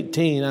was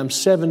 18. I'm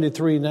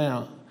 73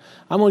 now.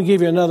 I'm going to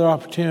give you another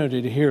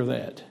opportunity to hear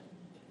that.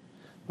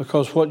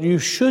 Because what you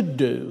should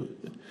do,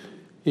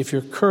 if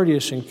you're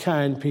courteous and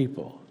kind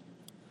people,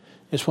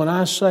 is when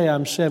I say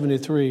I'm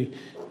 73,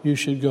 you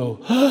should go,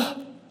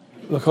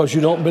 because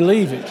you don't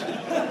believe it.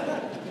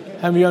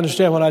 How do you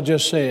understand what I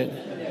just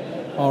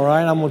said? All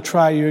right, I'm going to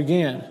try you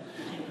again.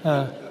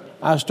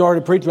 I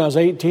started preaching when I was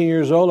 18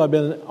 years old. I've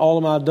been all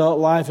of my adult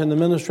life in the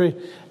ministry,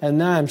 and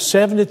now I'm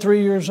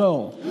 73 years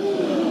old.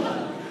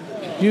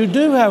 You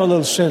do have a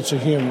little sense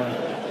of humor.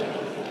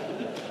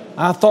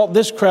 I thought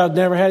this crowd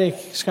never had any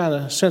kind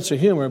of sense of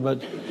humor,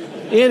 but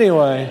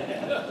anyway,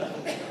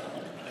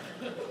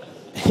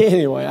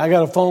 I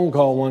got a phone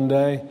call one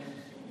day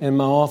in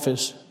my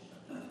office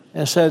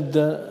and said,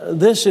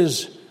 this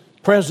is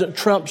President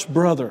Trump's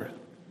brother,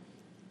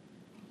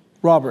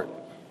 Robert.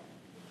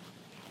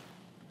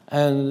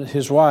 and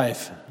his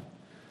wife.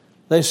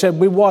 They said,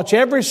 we watch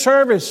every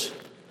service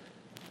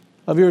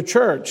of your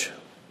church.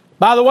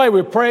 By the way,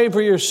 we pray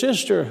for your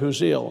sister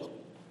who's ill.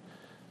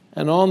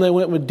 And on they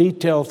went with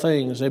detailed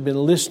things. They've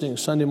been listening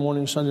Sunday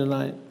morning, Sunday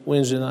night,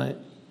 Wednesday night.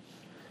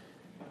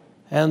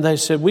 And they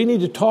said, we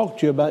need to talk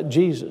to you about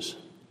Jesus.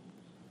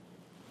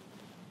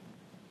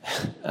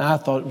 And I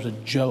thought it was a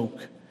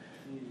joke.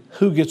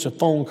 Who gets a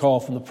phone call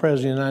from the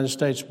President of the United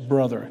States?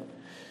 Brother.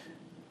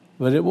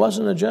 But it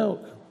wasn't a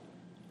joke.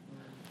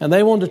 And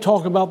they wanted to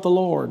talk about the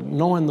Lord,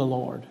 knowing the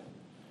Lord.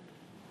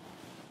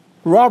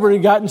 Robert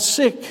had gotten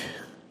sick,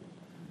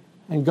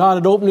 and God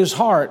had opened his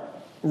heart.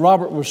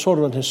 Robert was sort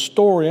of a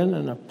historian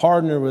and a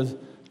partner with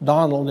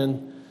Donald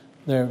in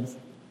their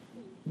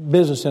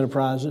business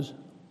enterprises.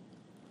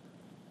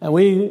 And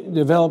we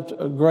developed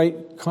a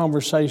great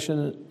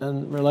conversation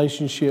and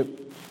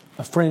relationship,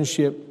 a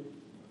friendship.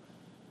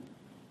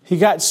 He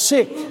got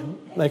sick.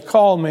 They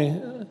called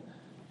me.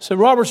 Said,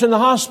 Robert's in the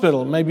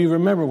hospital. Maybe you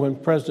remember when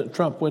President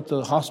Trump went to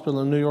the hospital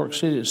in New York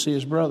City to see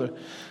his brother.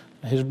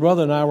 His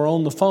brother and I were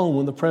on the phone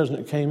when the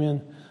president came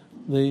in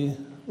the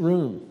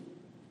room.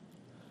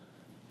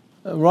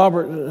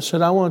 Robert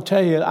said, I want to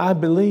tell you, I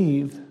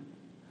believe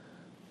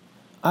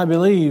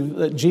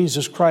that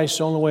Jesus Christ is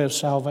the only way of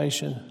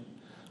salvation.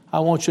 I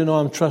want you to know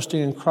I'm trusting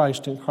in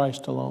Christ and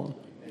Christ alone.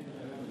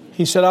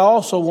 He said, I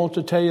also want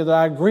to tell you that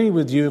I agree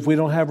with you. If we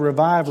don't have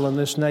revival in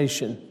this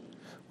nation,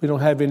 we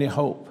don't have any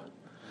hope.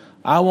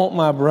 I want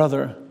my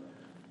brother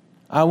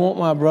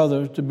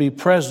to be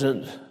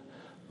president,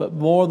 but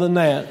more than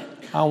that,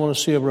 I want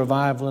to see a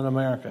revival in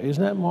America.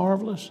 Isn't that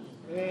marvelous?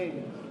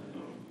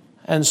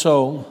 And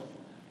so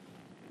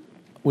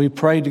we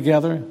prayed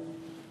together.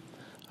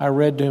 I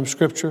read to him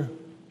scripture,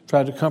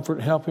 tried to comfort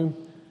and help him.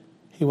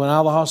 He went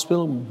out of the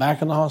hospital,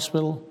 back in the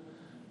hospital.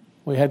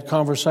 We had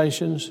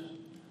conversations.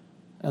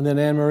 And then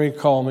Anne Marie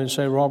called me and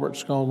said,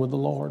 Robert's gone with the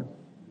Lord.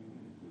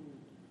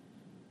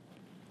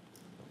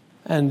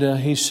 And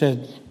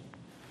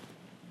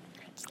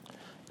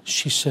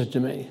she said to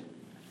me,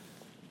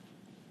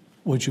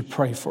 would you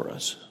pray for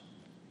us?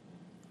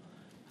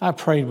 I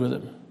prayed with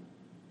him.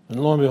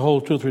 And lo and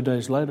behold, 2 or 3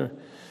 days later,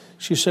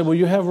 she said, will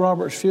you have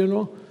Robert's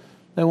funeral?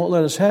 They won't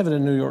let us have it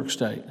in New York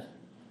State.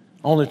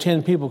 Only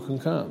 10 people can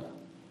come.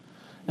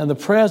 And the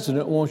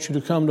president wants you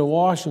to come to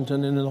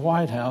Washington and in the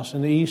White House,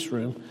 in the East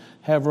Room,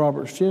 have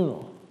Robert's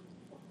funeral.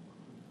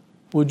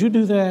 Would you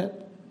do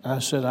that? I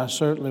said, I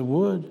certainly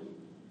would.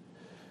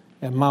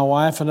 And my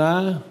wife and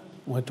I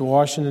went to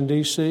Washington,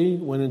 D.C.,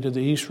 went into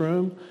the East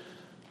Room.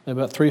 There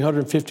were about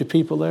 350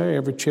 people there.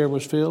 Every chair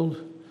was filled.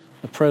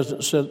 The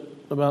president sat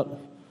about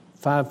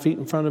 5 feet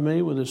in front of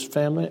me with his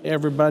family,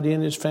 everybody in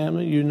his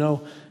family. You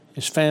know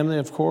his family,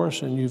 of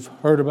course, and you've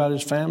heard about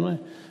his family.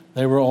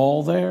 They were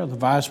all there. The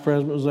vice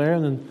president was there,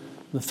 and then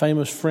the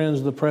famous friends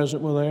of the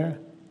president were there.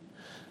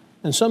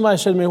 And somebody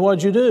said to me,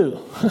 what'd you do?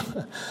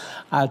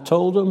 I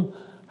told them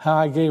how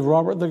I gave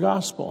Robert the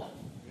gospel.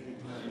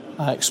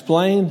 I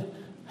explained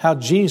how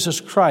Jesus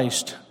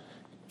Christ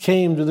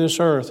came to this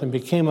earth and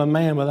became a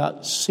man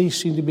without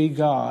ceasing to be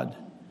God.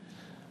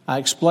 I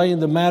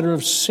explained the matter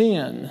of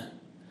sin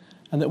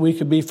and that we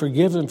could be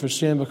forgiven for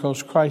sin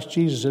because Christ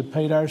Jesus had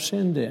paid our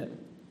sin debt.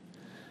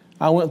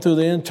 I went through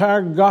the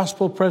entire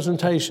gospel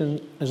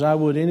presentation as I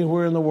would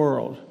anywhere in the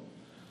world.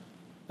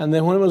 And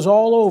then when it was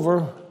all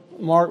over,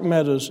 Mark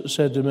Meadows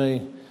said to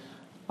me,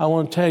 I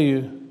want to tell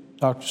you,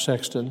 Dr.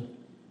 Sexton,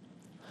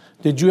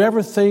 did you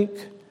ever think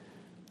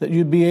that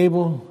you'd be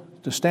able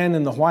to stand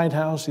in the White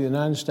House of the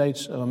United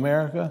States of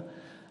America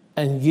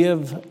and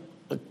give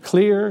a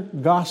clear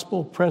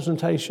gospel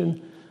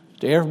presentation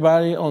to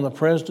everybody on the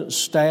president's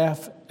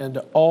staff and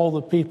to all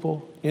the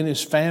people in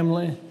his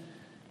family,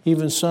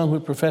 even some who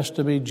profess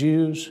to be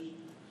Jews?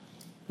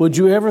 Would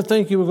you ever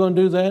think you were going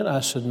to do that?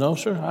 I said, no,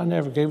 sir. I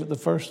never gave it the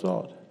first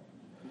thought.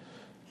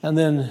 And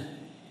then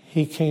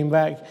he came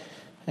back,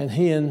 and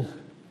he and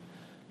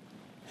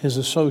his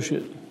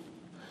associate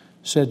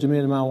said to me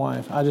and my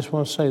wife, I just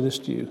want to say this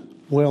to you.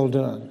 Well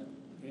done,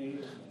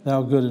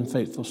 thou good and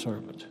faithful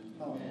servant.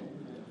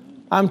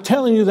 I'm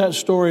telling you that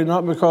story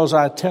not because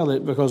I tell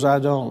it, because I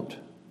don't.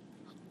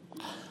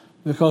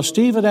 Because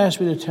Steve had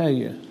asked me to tell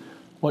you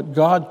what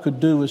God could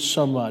do with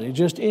somebody,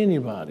 just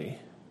anybody,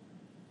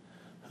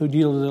 who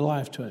yielded their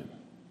life to him.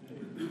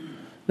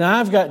 Now,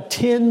 I've got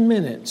 10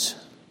 minutes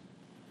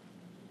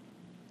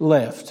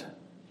left.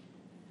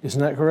 Isn't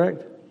that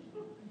correct?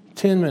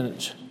 10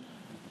 minutes.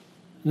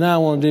 Now I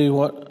want to do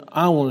what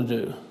I want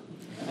to do.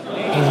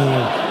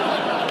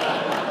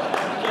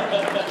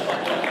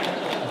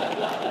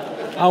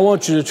 I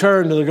want you to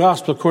turn to the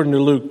gospel according to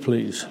Luke,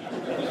 please.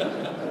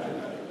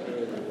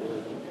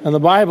 And the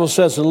Bible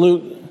says in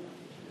Luke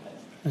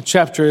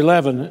chapter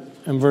 11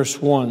 and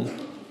verse 1,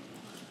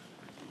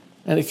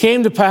 and it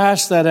came to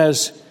pass that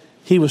as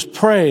he was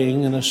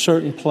praying in a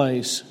certain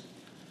place,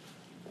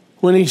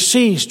 when he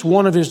ceased,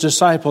 one of his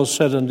disciples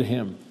said unto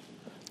him,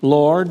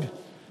 Lord,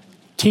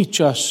 teach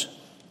us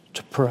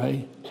to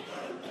pray,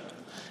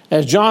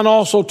 as John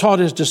also taught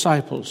his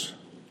disciples.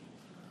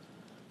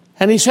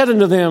 And he said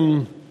unto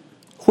them,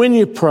 When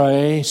you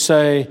pray,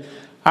 say,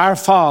 Our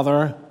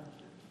Father,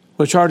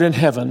 which art in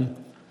heaven,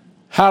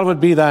 hallowed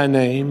be thy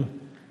name.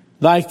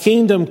 Thy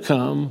kingdom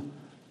come,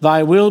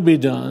 thy will be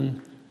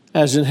done,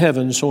 as in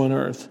heaven, so on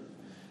earth.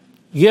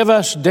 Give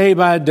us day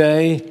by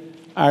day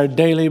our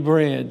daily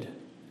bread,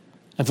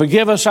 and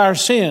forgive us our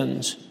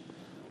sins,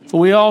 for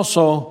we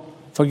also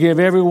forgive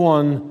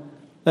everyone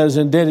that is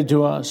indebted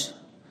to us.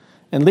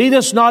 And lead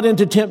us not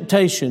into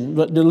temptation,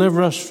 but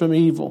deliver us from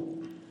evil.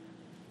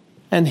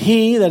 And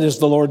he, that is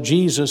the Lord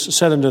Jesus,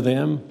 said unto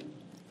them,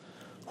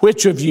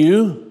 Which of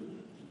you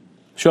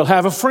shall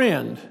have a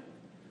friend,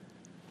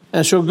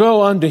 and shall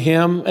go unto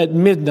him at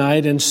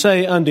midnight, and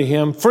say unto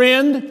him,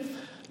 Friend,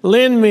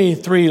 lend me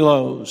 3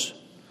 loaves.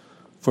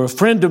 For a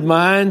friend of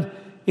mine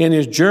in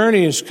his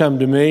journey has come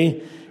to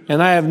me,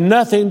 and I have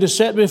nothing to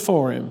set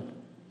before him.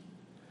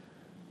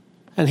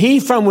 And he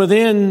from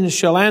within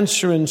shall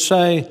answer and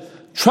say,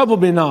 Trouble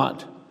me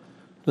not,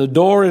 the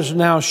door is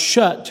now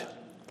shut,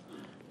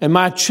 and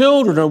my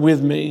children are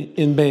with me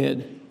in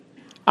bed.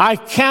 I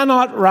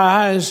cannot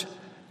rise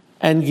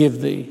and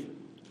give thee.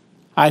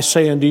 I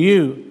say unto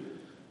you,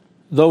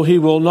 though he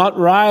will not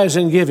rise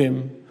and give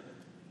him,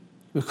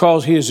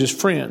 because he is his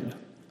friend,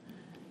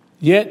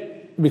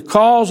 yet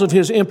because of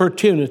his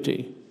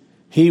importunity,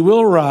 he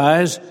will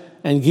rise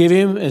and give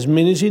him as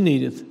many as he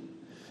needeth.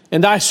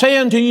 And I say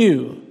unto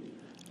you,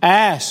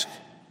 Ask,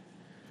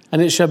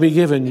 and it shall be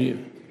given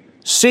you.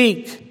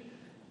 Seek,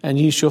 and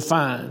ye shall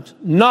find.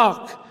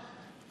 Knock,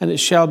 and it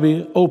shall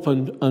be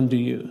opened unto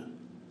you.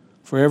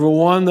 For every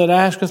one that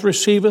asketh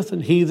receiveth,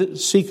 and he that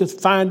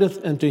seeketh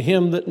findeth, and to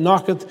him that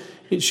knocketh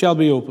it shall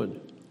be opened.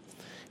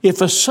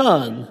 If a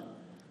son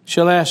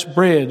shall ask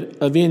bread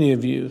of any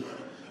of you,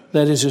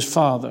 that is his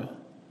father,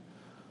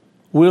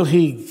 will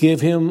he give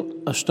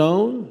him a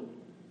stone?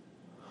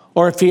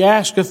 Or if he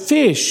ask a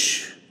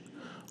fish,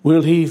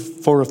 will he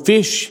for a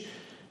fish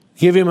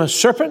give him a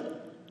serpent?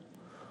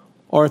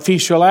 Or if he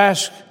shall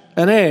ask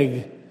an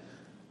egg,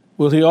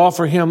 will he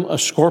offer him a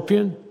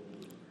scorpion?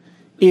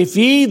 If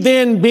ye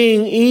then,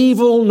 being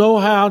evil, know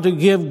how to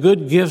give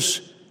good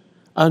gifts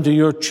unto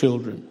your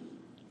children,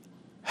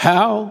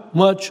 how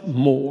much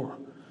more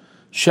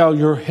shall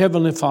your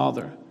heavenly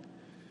Father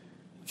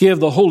give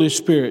the Holy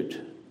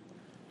Spirit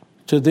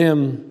to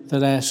them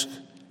that ask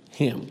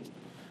him?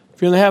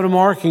 If you're in the habit of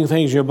marking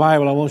things in your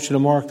Bible, I want you to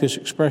mark this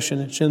expression.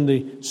 It's in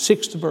the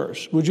 6th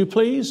verse. Would you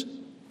please?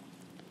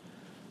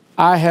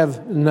 I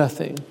have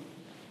nothing.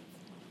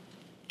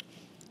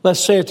 Let's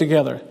say it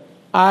together.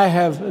 I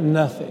have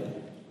nothing.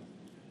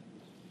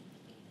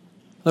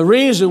 The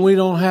reason we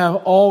don't have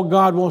all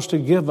God wants to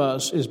give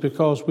us is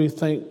because we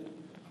think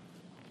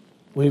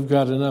we've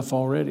got enough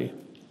already.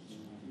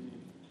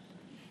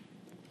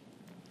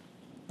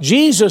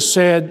 Jesus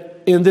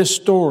said in this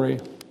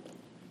story,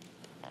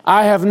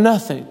 I have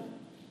nothing.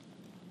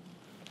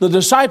 The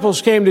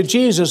disciples came to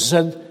Jesus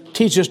and said,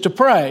 Teach us to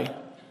pray.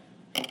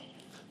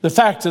 The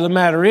fact of the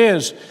matter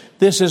is,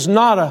 this is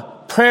not a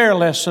prayer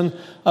lesson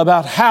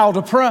about how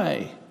to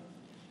pray.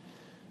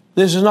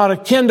 This is not a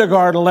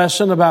kindergarten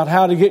lesson about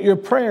how to get your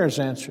prayers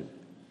answered.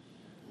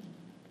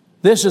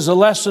 This is a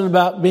lesson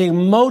about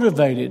being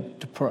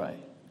motivated to pray.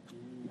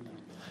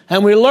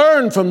 And we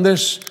learn from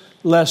this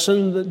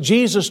lesson that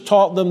Jesus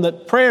taught them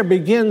that prayer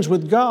begins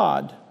with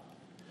God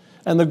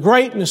and the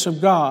greatness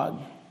of God.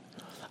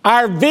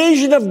 Our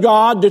vision of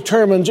God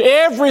determines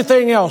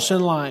everything else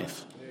in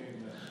life.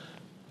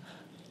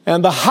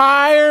 And the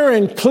higher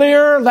and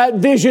clearer that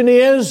vision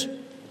is,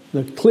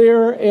 the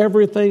clearer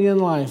everything in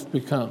life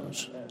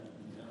becomes.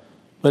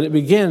 But it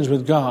begins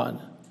with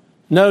God.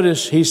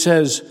 Notice he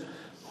says,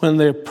 when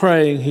they're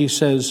praying, he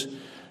says,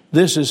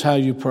 this is how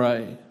you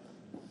pray.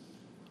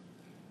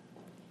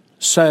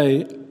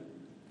 Say,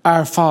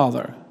 Our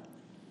Father,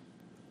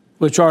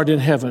 which art in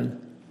heaven,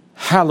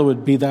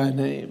 hallowed be thy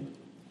name.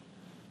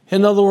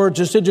 In other words,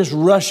 instead of just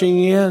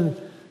rushing in,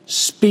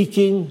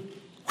 speaking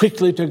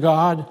quickly to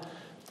God,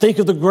 think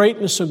of the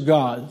greatness of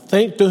God.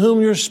 Think to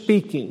whom you're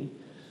speaking.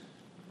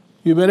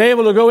 You've been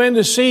able to go in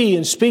to see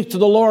and speak to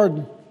the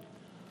Lord,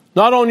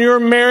 not on your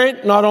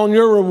merit, not on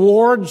your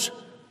rewards,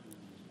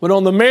 but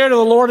on the merit of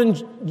the Lord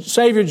and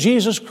Savior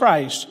Jesus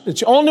Christ. It's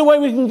the only way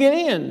we can get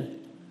in.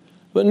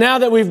 But now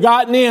that we've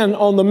gotten in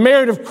on the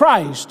merit of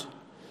Christ,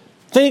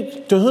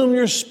 think to whom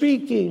you're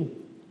speaking.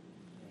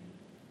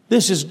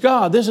 This is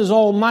God. This is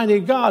Almighty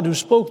God who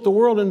spoke the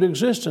world into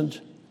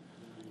existence,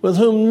 with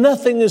whom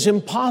nothing is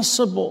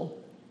impossible.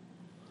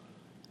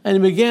 And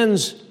he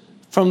begins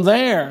from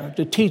there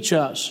to teach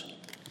us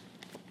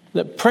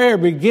that prayer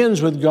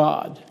begins with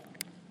God.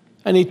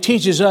 And he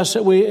teaches us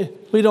that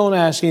we don't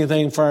ask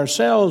anything for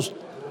ourselves.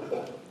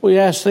 We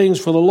ask things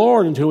for the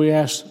Lord until we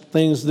ask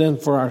things then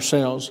for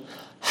ourselves.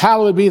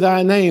 Hallowed be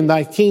thy name,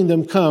 thy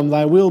kingdom come,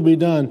 thy will be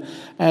done,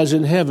 as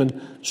in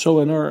heaven, so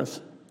in earth.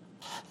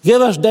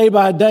 Give us day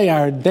by day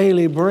our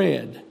daily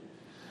bread,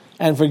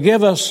 and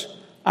forgive us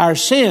our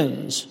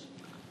sins,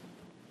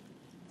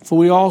 for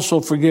we also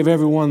forgive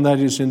everyone that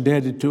is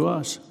indebted to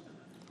us.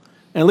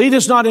 And lead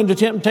us not into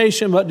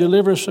temptation, but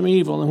deliver us from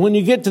evil. And when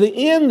you get to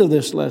the end of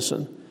this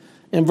lesson,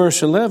 in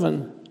verse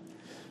 11,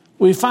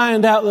 we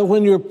find out that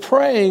when you're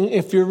praying,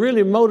 if you're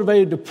really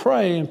motivated to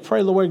pray and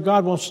pray the way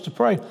God wants us to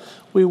pray,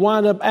 we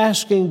wind up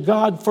asking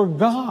God for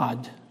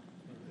God.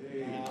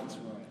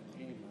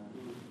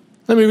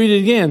 Let me read it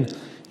again.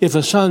 If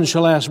a son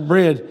shall ask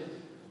bread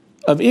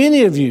of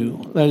any of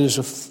you, that is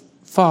a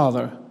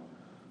father,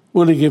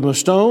 will he give him a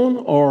stone?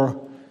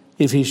 Or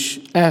if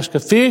he ask a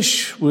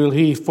fish, will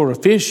he for a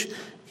fish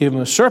give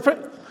him a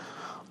serpent?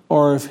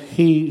 Or if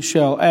he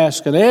shall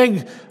ask an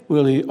egg,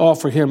 will he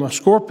offer him a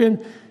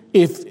scorpion?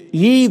 If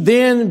ye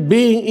then,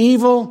 being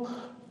evil,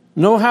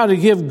 know how to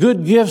give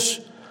good gifts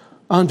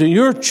unto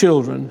your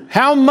children,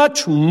 how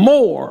much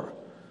more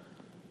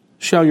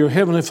shall your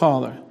heavenly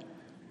Father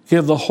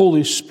give the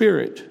Holy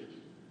Spirit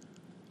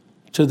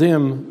to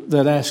them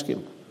that ask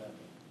him?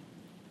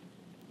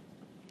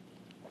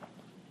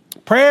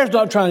 Prayer is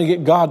not trying to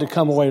get God to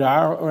come away to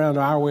around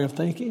our way of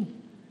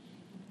thinking.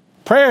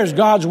 Prayer is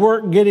God's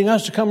work getting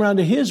us to come around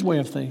to His way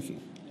of thinking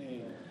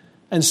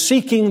and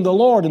seeking the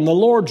Lord and the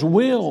Lord's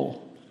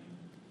will.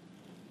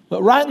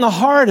 But right in the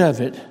heart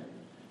of it,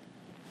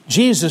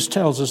 Jesus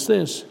tells us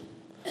this.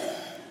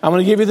 I'm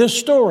going to give you this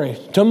story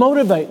to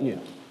motivate you.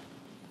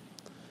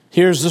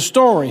 Here's the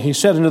story. He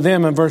said unto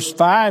them in verse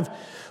 5,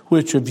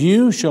 which of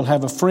you shall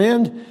have a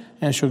friend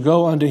and shall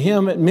go unto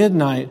him at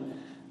midnight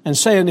and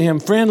say unto him,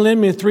 friend,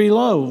 lend me 3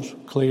 loaves.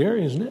 Clear,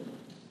 isn't it?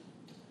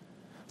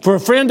 For a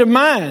friend of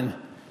mine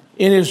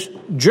in his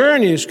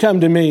journey has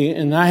come to me,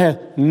 and I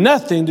have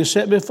nothing to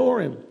set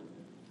before him.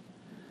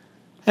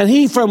 And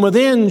he from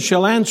within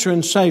shall answer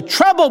and say,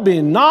 trouble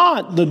me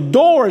not, the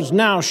door is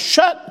now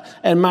shut,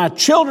 and my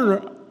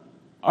children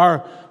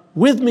are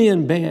with me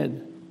in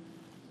bed.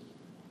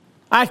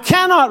 I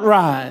cannot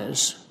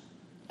rise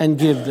and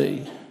give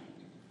thee.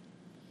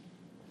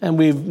 And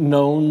we've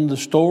known the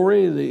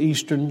story, the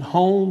Eastern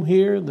home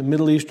here, the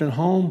Middle Eastern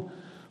home,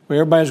 where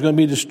everybody's going to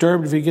be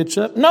disturbed if he gets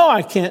up. No,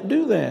 I can't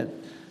do that.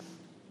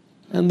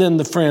 And then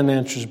the friend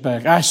answers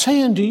back, I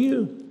say unto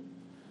you,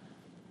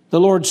 the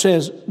Lord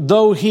says,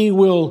 though he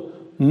will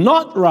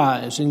not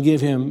rise and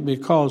give him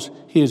because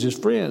he is his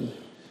friend,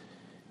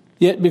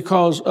 yet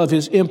because of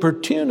his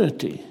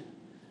importunity.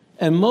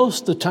 And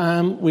most of the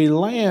time we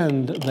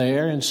land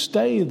there and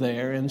stay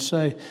there and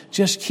say,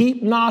 just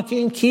keep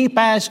knocking, keep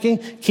asking,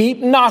 keep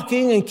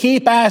knocking and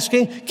keep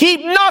asking,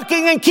 keep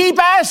knocking and keep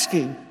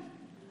asking.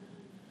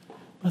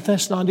 But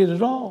that's not it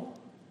at all.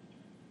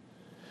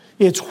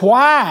 It's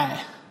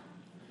why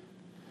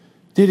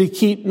did he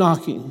keep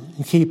knocking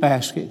and keep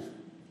asking?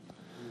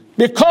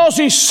 Because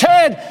he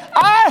said,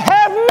 I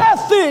have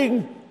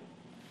nothing.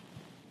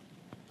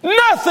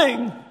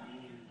 Nothing.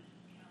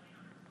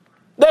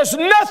 There's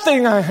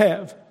nothing I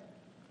have.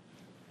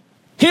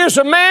 Here's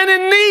a man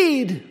in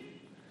need,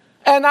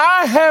 and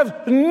I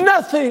have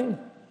nothing.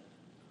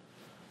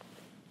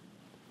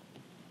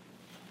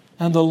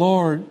 And the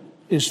Lord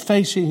is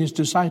facing his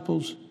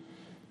disciples,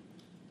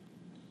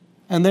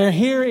 and they're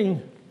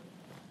hearing,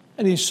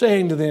 and he's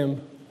saying to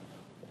them,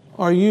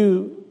 Are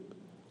you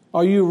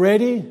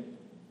ready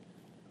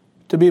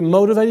to be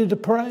motivated to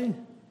pray?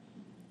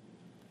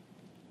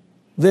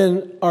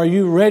 Then are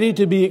you ready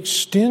to be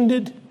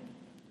extended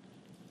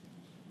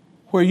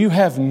where you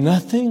have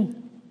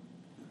nothing?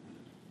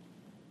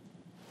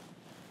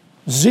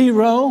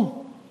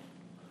 Zero,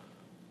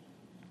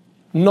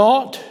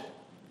 naught,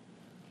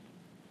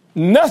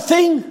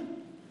 nothing.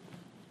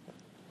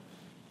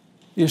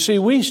 You see,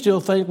 we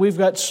still think we've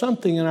got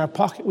something in our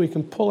pocket we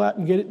can pull out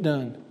and get it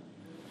done.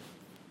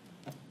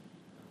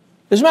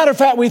 As a matter of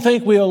fact, we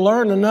think we'll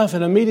learn enough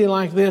in a meeting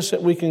like this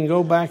that we can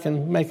go back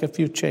and make a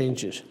few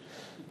changes.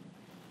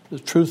 The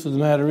truth of the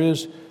matter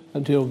is,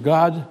 until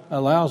God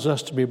allows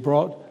us to be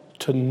brought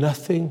to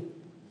nothing,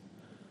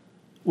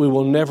 we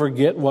will never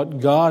get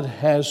what God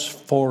has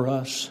for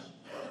us.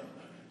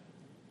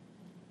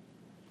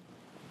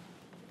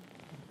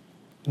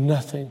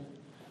 Nothing.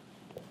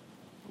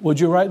 Would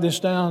you write this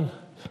down?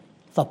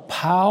 The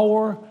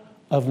power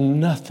of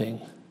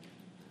nothing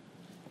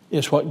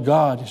is what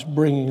God is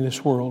bringing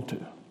this world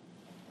to.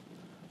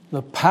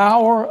 The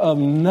power of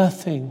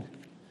nothing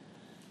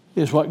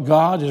is what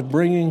God is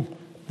bringing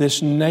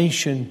this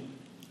nation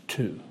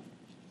to.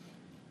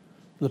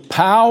 The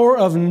power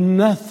of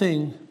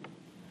nothing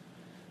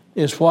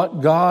is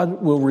what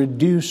God will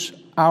reduce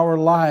our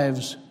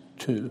lives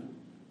to.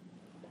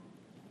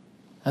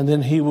 And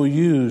then He will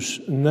use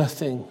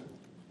nothing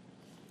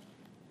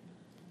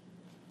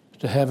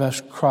to have us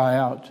cry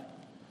out.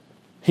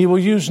 He will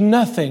use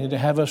nothing to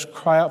have us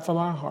cry out from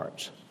our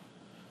hearts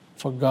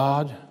for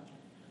God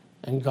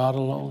and God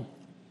alone.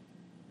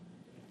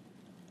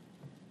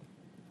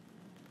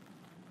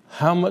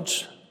 How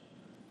much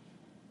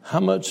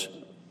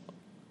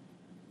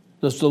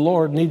does the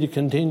Lord need to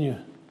continue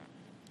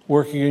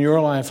working in your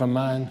life and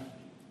mine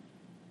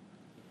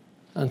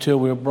until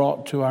we're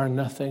brought to our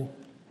nothing?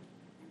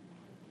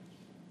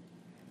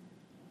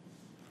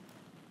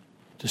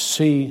 To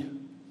see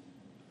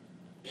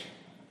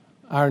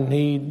our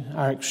need,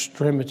 our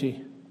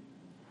extremity,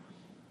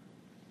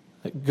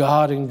 that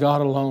God and God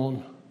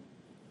alone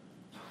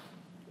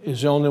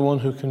is the only one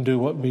who can do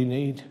what we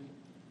need.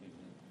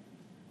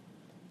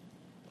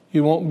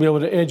 You won't be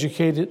able to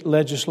educate it,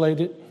 legislate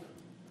it.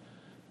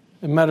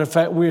 As a matter of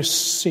fact, we're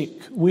sick.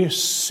 We're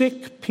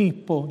sick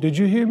people. Did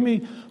you hear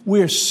me?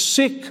 We're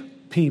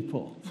sick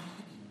people.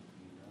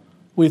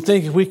 We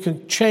think if we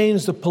can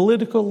change the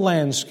political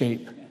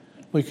landscape,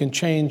 we can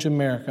change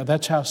America.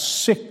 That's how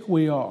sick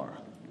we are.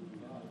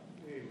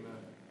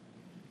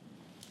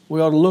 We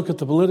ought to look at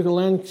the political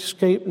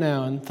landscape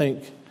now and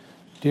think,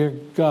 dear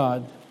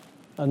God,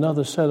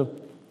 another set of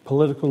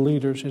political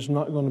leaders is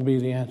not going to be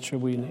the answer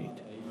we need.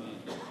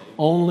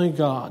 Only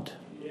God,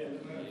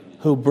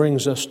 who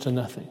brings us to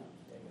nothing.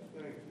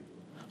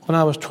 When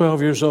I was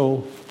 12 years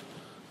old,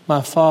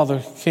 my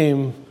father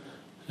came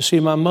to see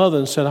my mother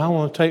and said, I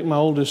want to take my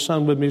oldest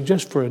son with me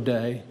just for a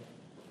day.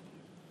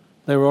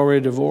 They were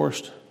already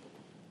divorced.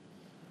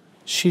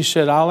 She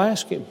said, I'll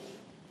ask him.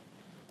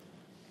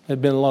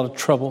 There'd been a lot of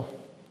trouble.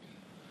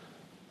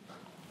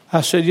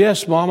 I said,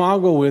 yes, Mom,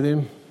 I'll go with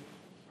him.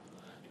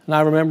 And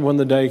I remember when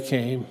the day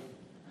came,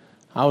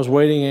 I was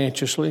waiting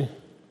anxiously,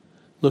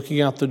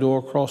 looking out the door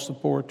across the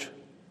porch.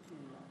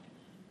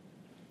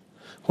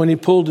 When he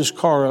pulled his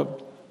car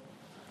up,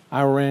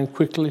 I ran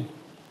quickly,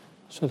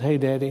 said, hey,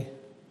 Daddy.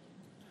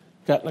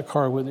 Got in the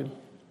car with him.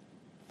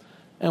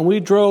 And we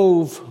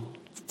drove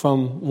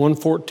from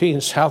 114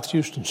 South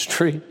Houston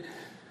Street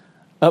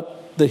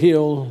up the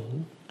hill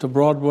to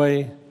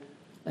Broadway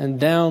and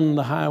down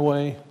the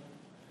highway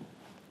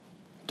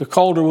to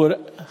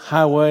Calderwood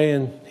Highway,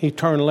 and he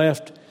turned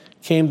left,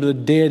 came to the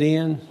dead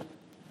end,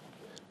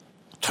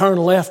 turned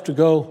left to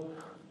go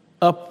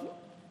up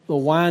the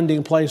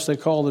winding place they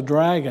call the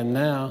Dragon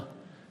now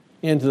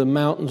into the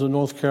mountains of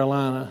North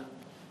Carolina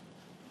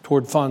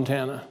toward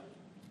Fontana.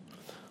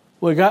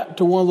 We got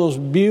to one of those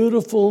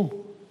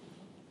beautiful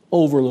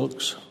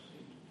overlooks.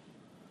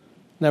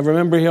 Now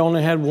remember, he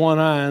only had one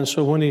eye, and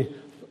so when he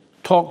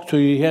talked to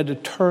you, he had to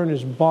turn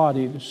his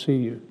body to see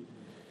you.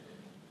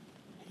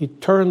 He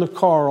turned the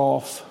car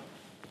off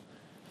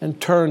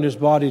and turned his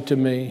body to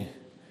me.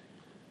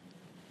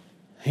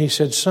 He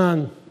said,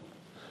 son,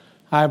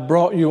 I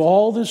brought you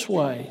all this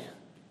way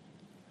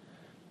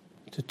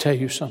to tell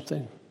you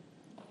something.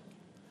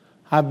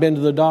 I've been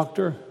to the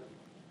doctor.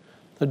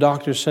 The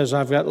doctor says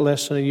I've got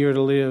less than a year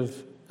to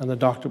live, and the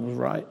doctor was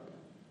right.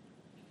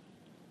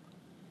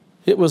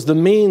 It was the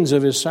means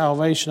of his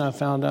salvation, I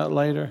found out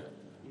later.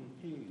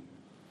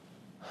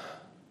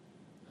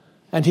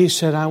 And he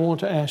said, I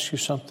want to ask you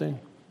something.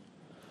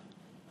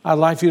 I'd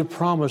like you to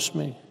promise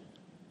me.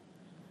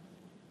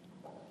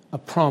 A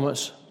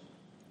promise.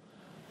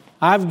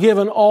 I've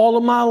given all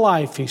of my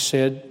life, he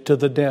said, to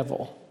the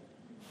devil.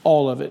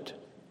 All of it.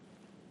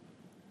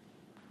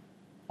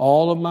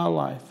 All of my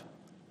life.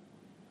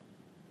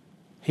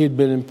 He had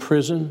been in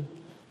prison,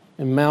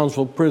 in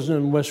Moundsville Prison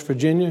in West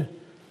Virginia,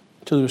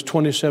 until he was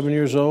 27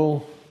 years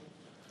old.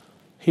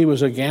 He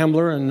was a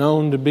gambler and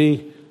known to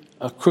be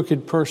a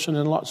crooked person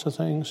in lots of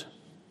things.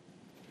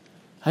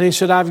 And he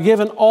said, I've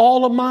given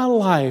all of my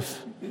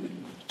life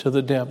to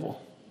the devil.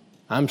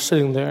 I'm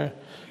sitting there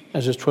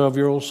as his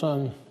 12-year-old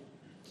son.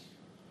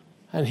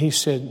 And he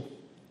said,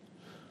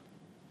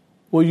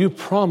 will you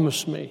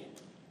promise me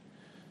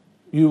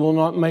you will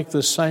not make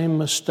the same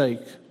mistake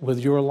with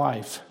your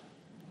life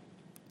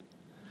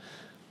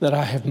that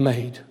I have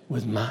made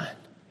with mine?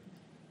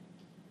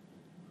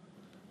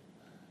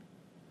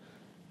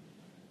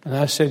 And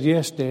I said,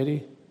 yes,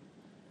 Daddy,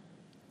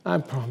 I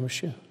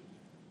promise you.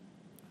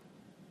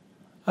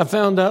 I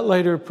found out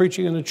later,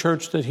 preaching in the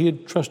church, that he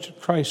had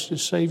trusted Christ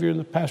as Savior, and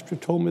the pastor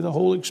told me the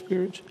whole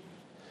experience.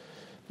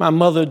 My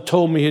mother had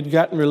told me he had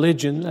gotten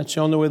religion. That's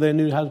the only way they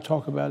knew how to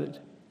talk about it.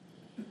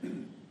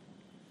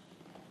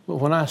 But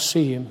when I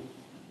see him,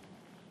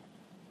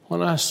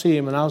 and I'll see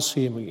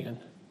him again,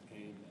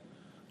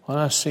 when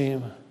I see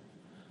him,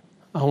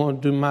 I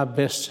want to do my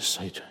best to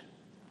say to him.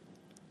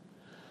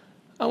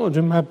 I want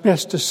to do my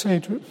best to say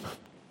to him,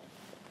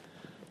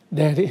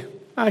 Daddy,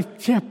 I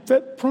kept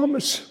that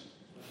promise.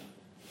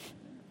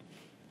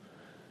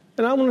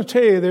 And I want to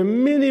tell you, there are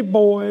many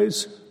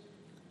boys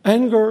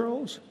and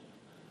girls,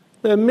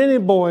 there are many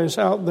boys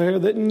out there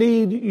that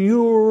need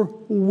your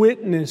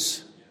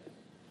witness.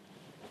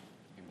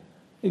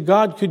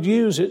 God could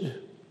use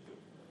it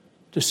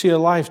to see a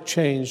life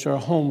changed or a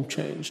home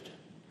changed.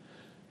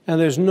 And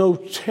there's no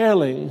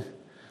telling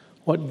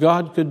what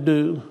God could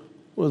do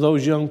with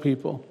those young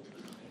people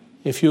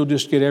if you'll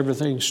just get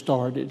everything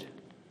started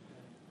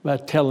by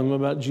telling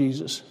them about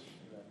Jesus.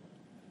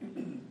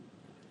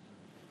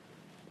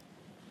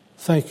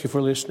 Thank you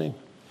for listening.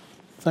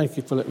 Thank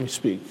you for letting me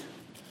speak.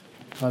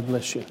 God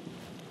bless you.